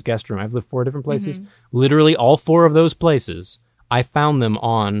boss's guest room, I've lived 4 different places. Literally all 4 of those places, I found them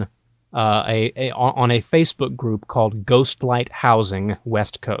on a Facebook group called Ghostlight Housing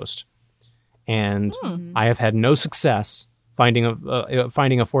West Coast. And I have had no success finding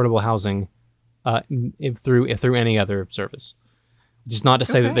affordable housing through any other service. Just not to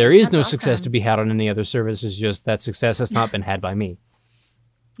say that there is no success to be had on any other service. It's just that success has not been had by me.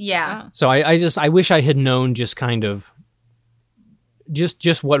 Yeah. So I wish I had known just kind of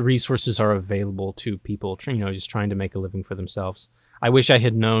just what resources are available to people, just trying to make a living for themselves. I wish I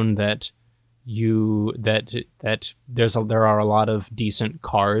had known that that there are a lot of decent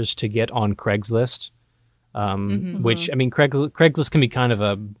cars to get on Craigslist, which, I mean, Craigslist can be kind of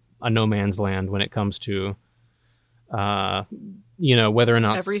a no man's land when it comes to whether or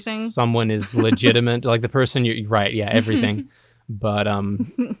not everything. Someone is legitimate, like the person you're right, yeah, everything. But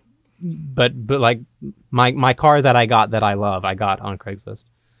but like my car that I love, I got on Craigslist.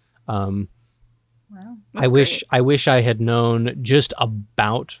 Wow. I wish I had known just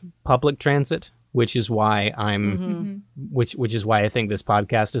about public transit, which is why which is why I think this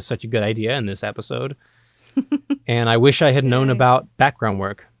podcast is such a good idea in this episode. And I wish I had known about background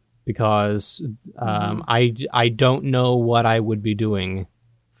work, because I don't know what I would be doing,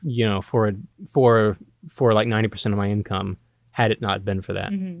 for like 90% of my income had it not been for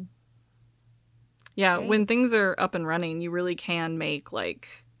that. Mm-hmm. Yeah, when things are up and running, you really can make,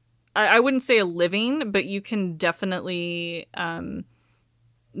 like, I wouldn't say a living, but you can definitely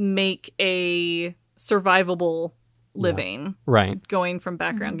make a survivable living. Right. Going from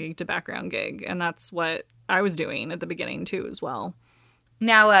background gig to background gig. And that's what I was doing at the beginning, too, as well.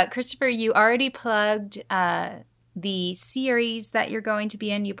 Now, Christopher, you already plugged the series that you're going to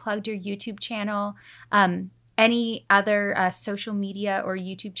be in. You plugged your YouTube channel. Any other social media or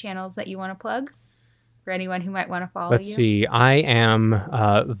YouTube channels that you want to plug for anyone who might want to follow you? Let's see. I am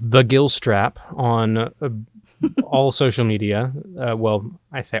the Gilstrap on all social media. Well,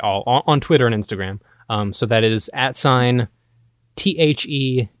 I say all. On Twitter and Instagram. So that is @TheGilstrap.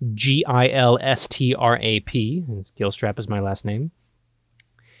 Gilstrap is my last name.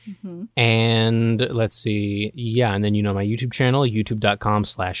 Mm-hmm. And let's see. Yeah, and then my YouTube channel,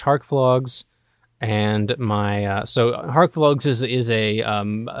 youtube.com/HarkVlogs. And my so HarkVlogs is a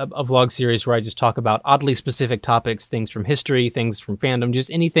vlog series where I just talk about oddly specific topics, things from history, things from fandom,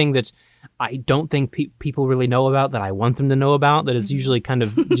 just anything that I don't think people really know about, that I want them to know about, that is usually kind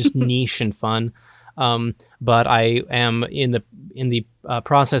of just niche and fun. But I am in the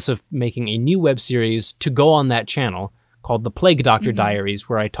process of making a new web series to go on that channel called The Plague Doctor Diaries,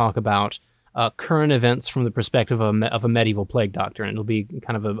 where I talk about current events from the perspective of a medieval plague doctor, and it'll be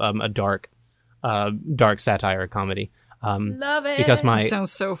kind of a dark satire comedy. Love it. Because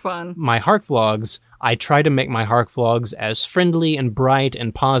sounds so fun. My Hark vlogs, I try to make my Hark vlogs as friendly and bright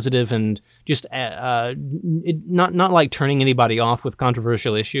and positive and just not like turning anybody off with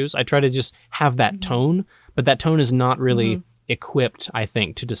controversial issues. I try to just have that tone, but that tone is not really equipped, I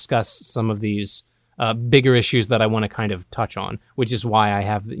think, to discuss some of these bigger issues that I want to kind of touch on, which is why I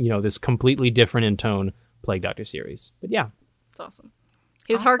have this completely different in tone Plague Doctor series. But yeah, it's awesome.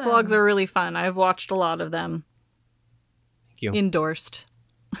 His Hark vlogs are really fun. I've watched a lot of them. Thank you. Endorsed.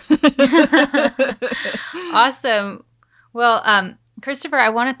 Awesome. Well, Christopher, I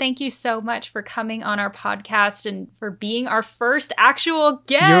want to thank you so much for coming on our podcast and for being our first actual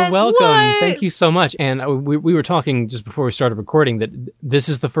guest. You're welcome. What? Thank you so much. And we were talking just before we started recording that this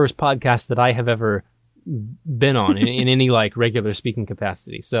is the first podcast that I have ever been on in any like regular speaking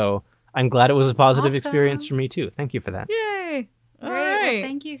capacity. So I'm glad it was a positive experience for me too. Thank you for that. Yay. All Great. right. Well,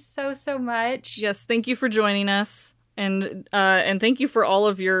 thank you so much. Yes, thank you for joining us. And thank you for all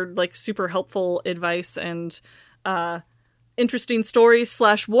of your like super helpful advice and interesting stories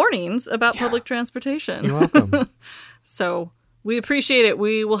 / warnings about public transportation. You're welcome. So we appreciate it.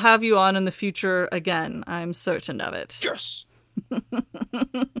 We will have you on in the future again. I'm certain of it. Yes.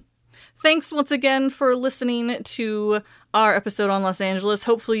 Thanks once again for listening to our episode on Los Angeles.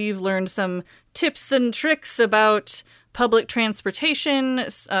 Hopefully you've learned some tips and tricks about public transportation,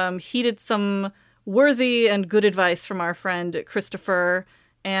 heeded some worthy and good advice from our friend Christopher,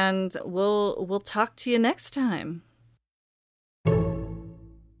 and we'll talk to you next time.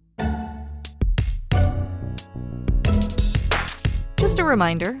 Just a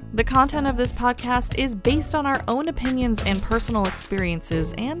reminder, the content of this podcast is based on our own opinions and personal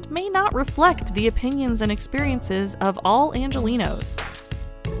experiences and may not reflect the opinions and experiences of all Angelinos.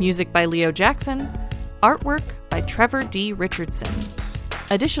 Music by Leo Jackson, artwork by Trevor D. Richardson.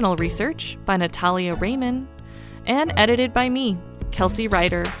 Additional research by Natalia Raymond, and edited by me, Kelsey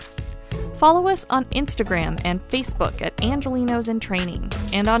Ryder. Follow us on Instagram and Facebook at Angelinos in Training,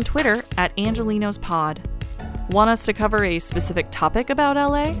 and on Twitter at AngelinosPod. Want us to cover a specific topic about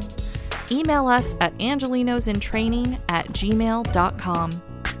LA? Email us at angelinosintraining@gmail.com.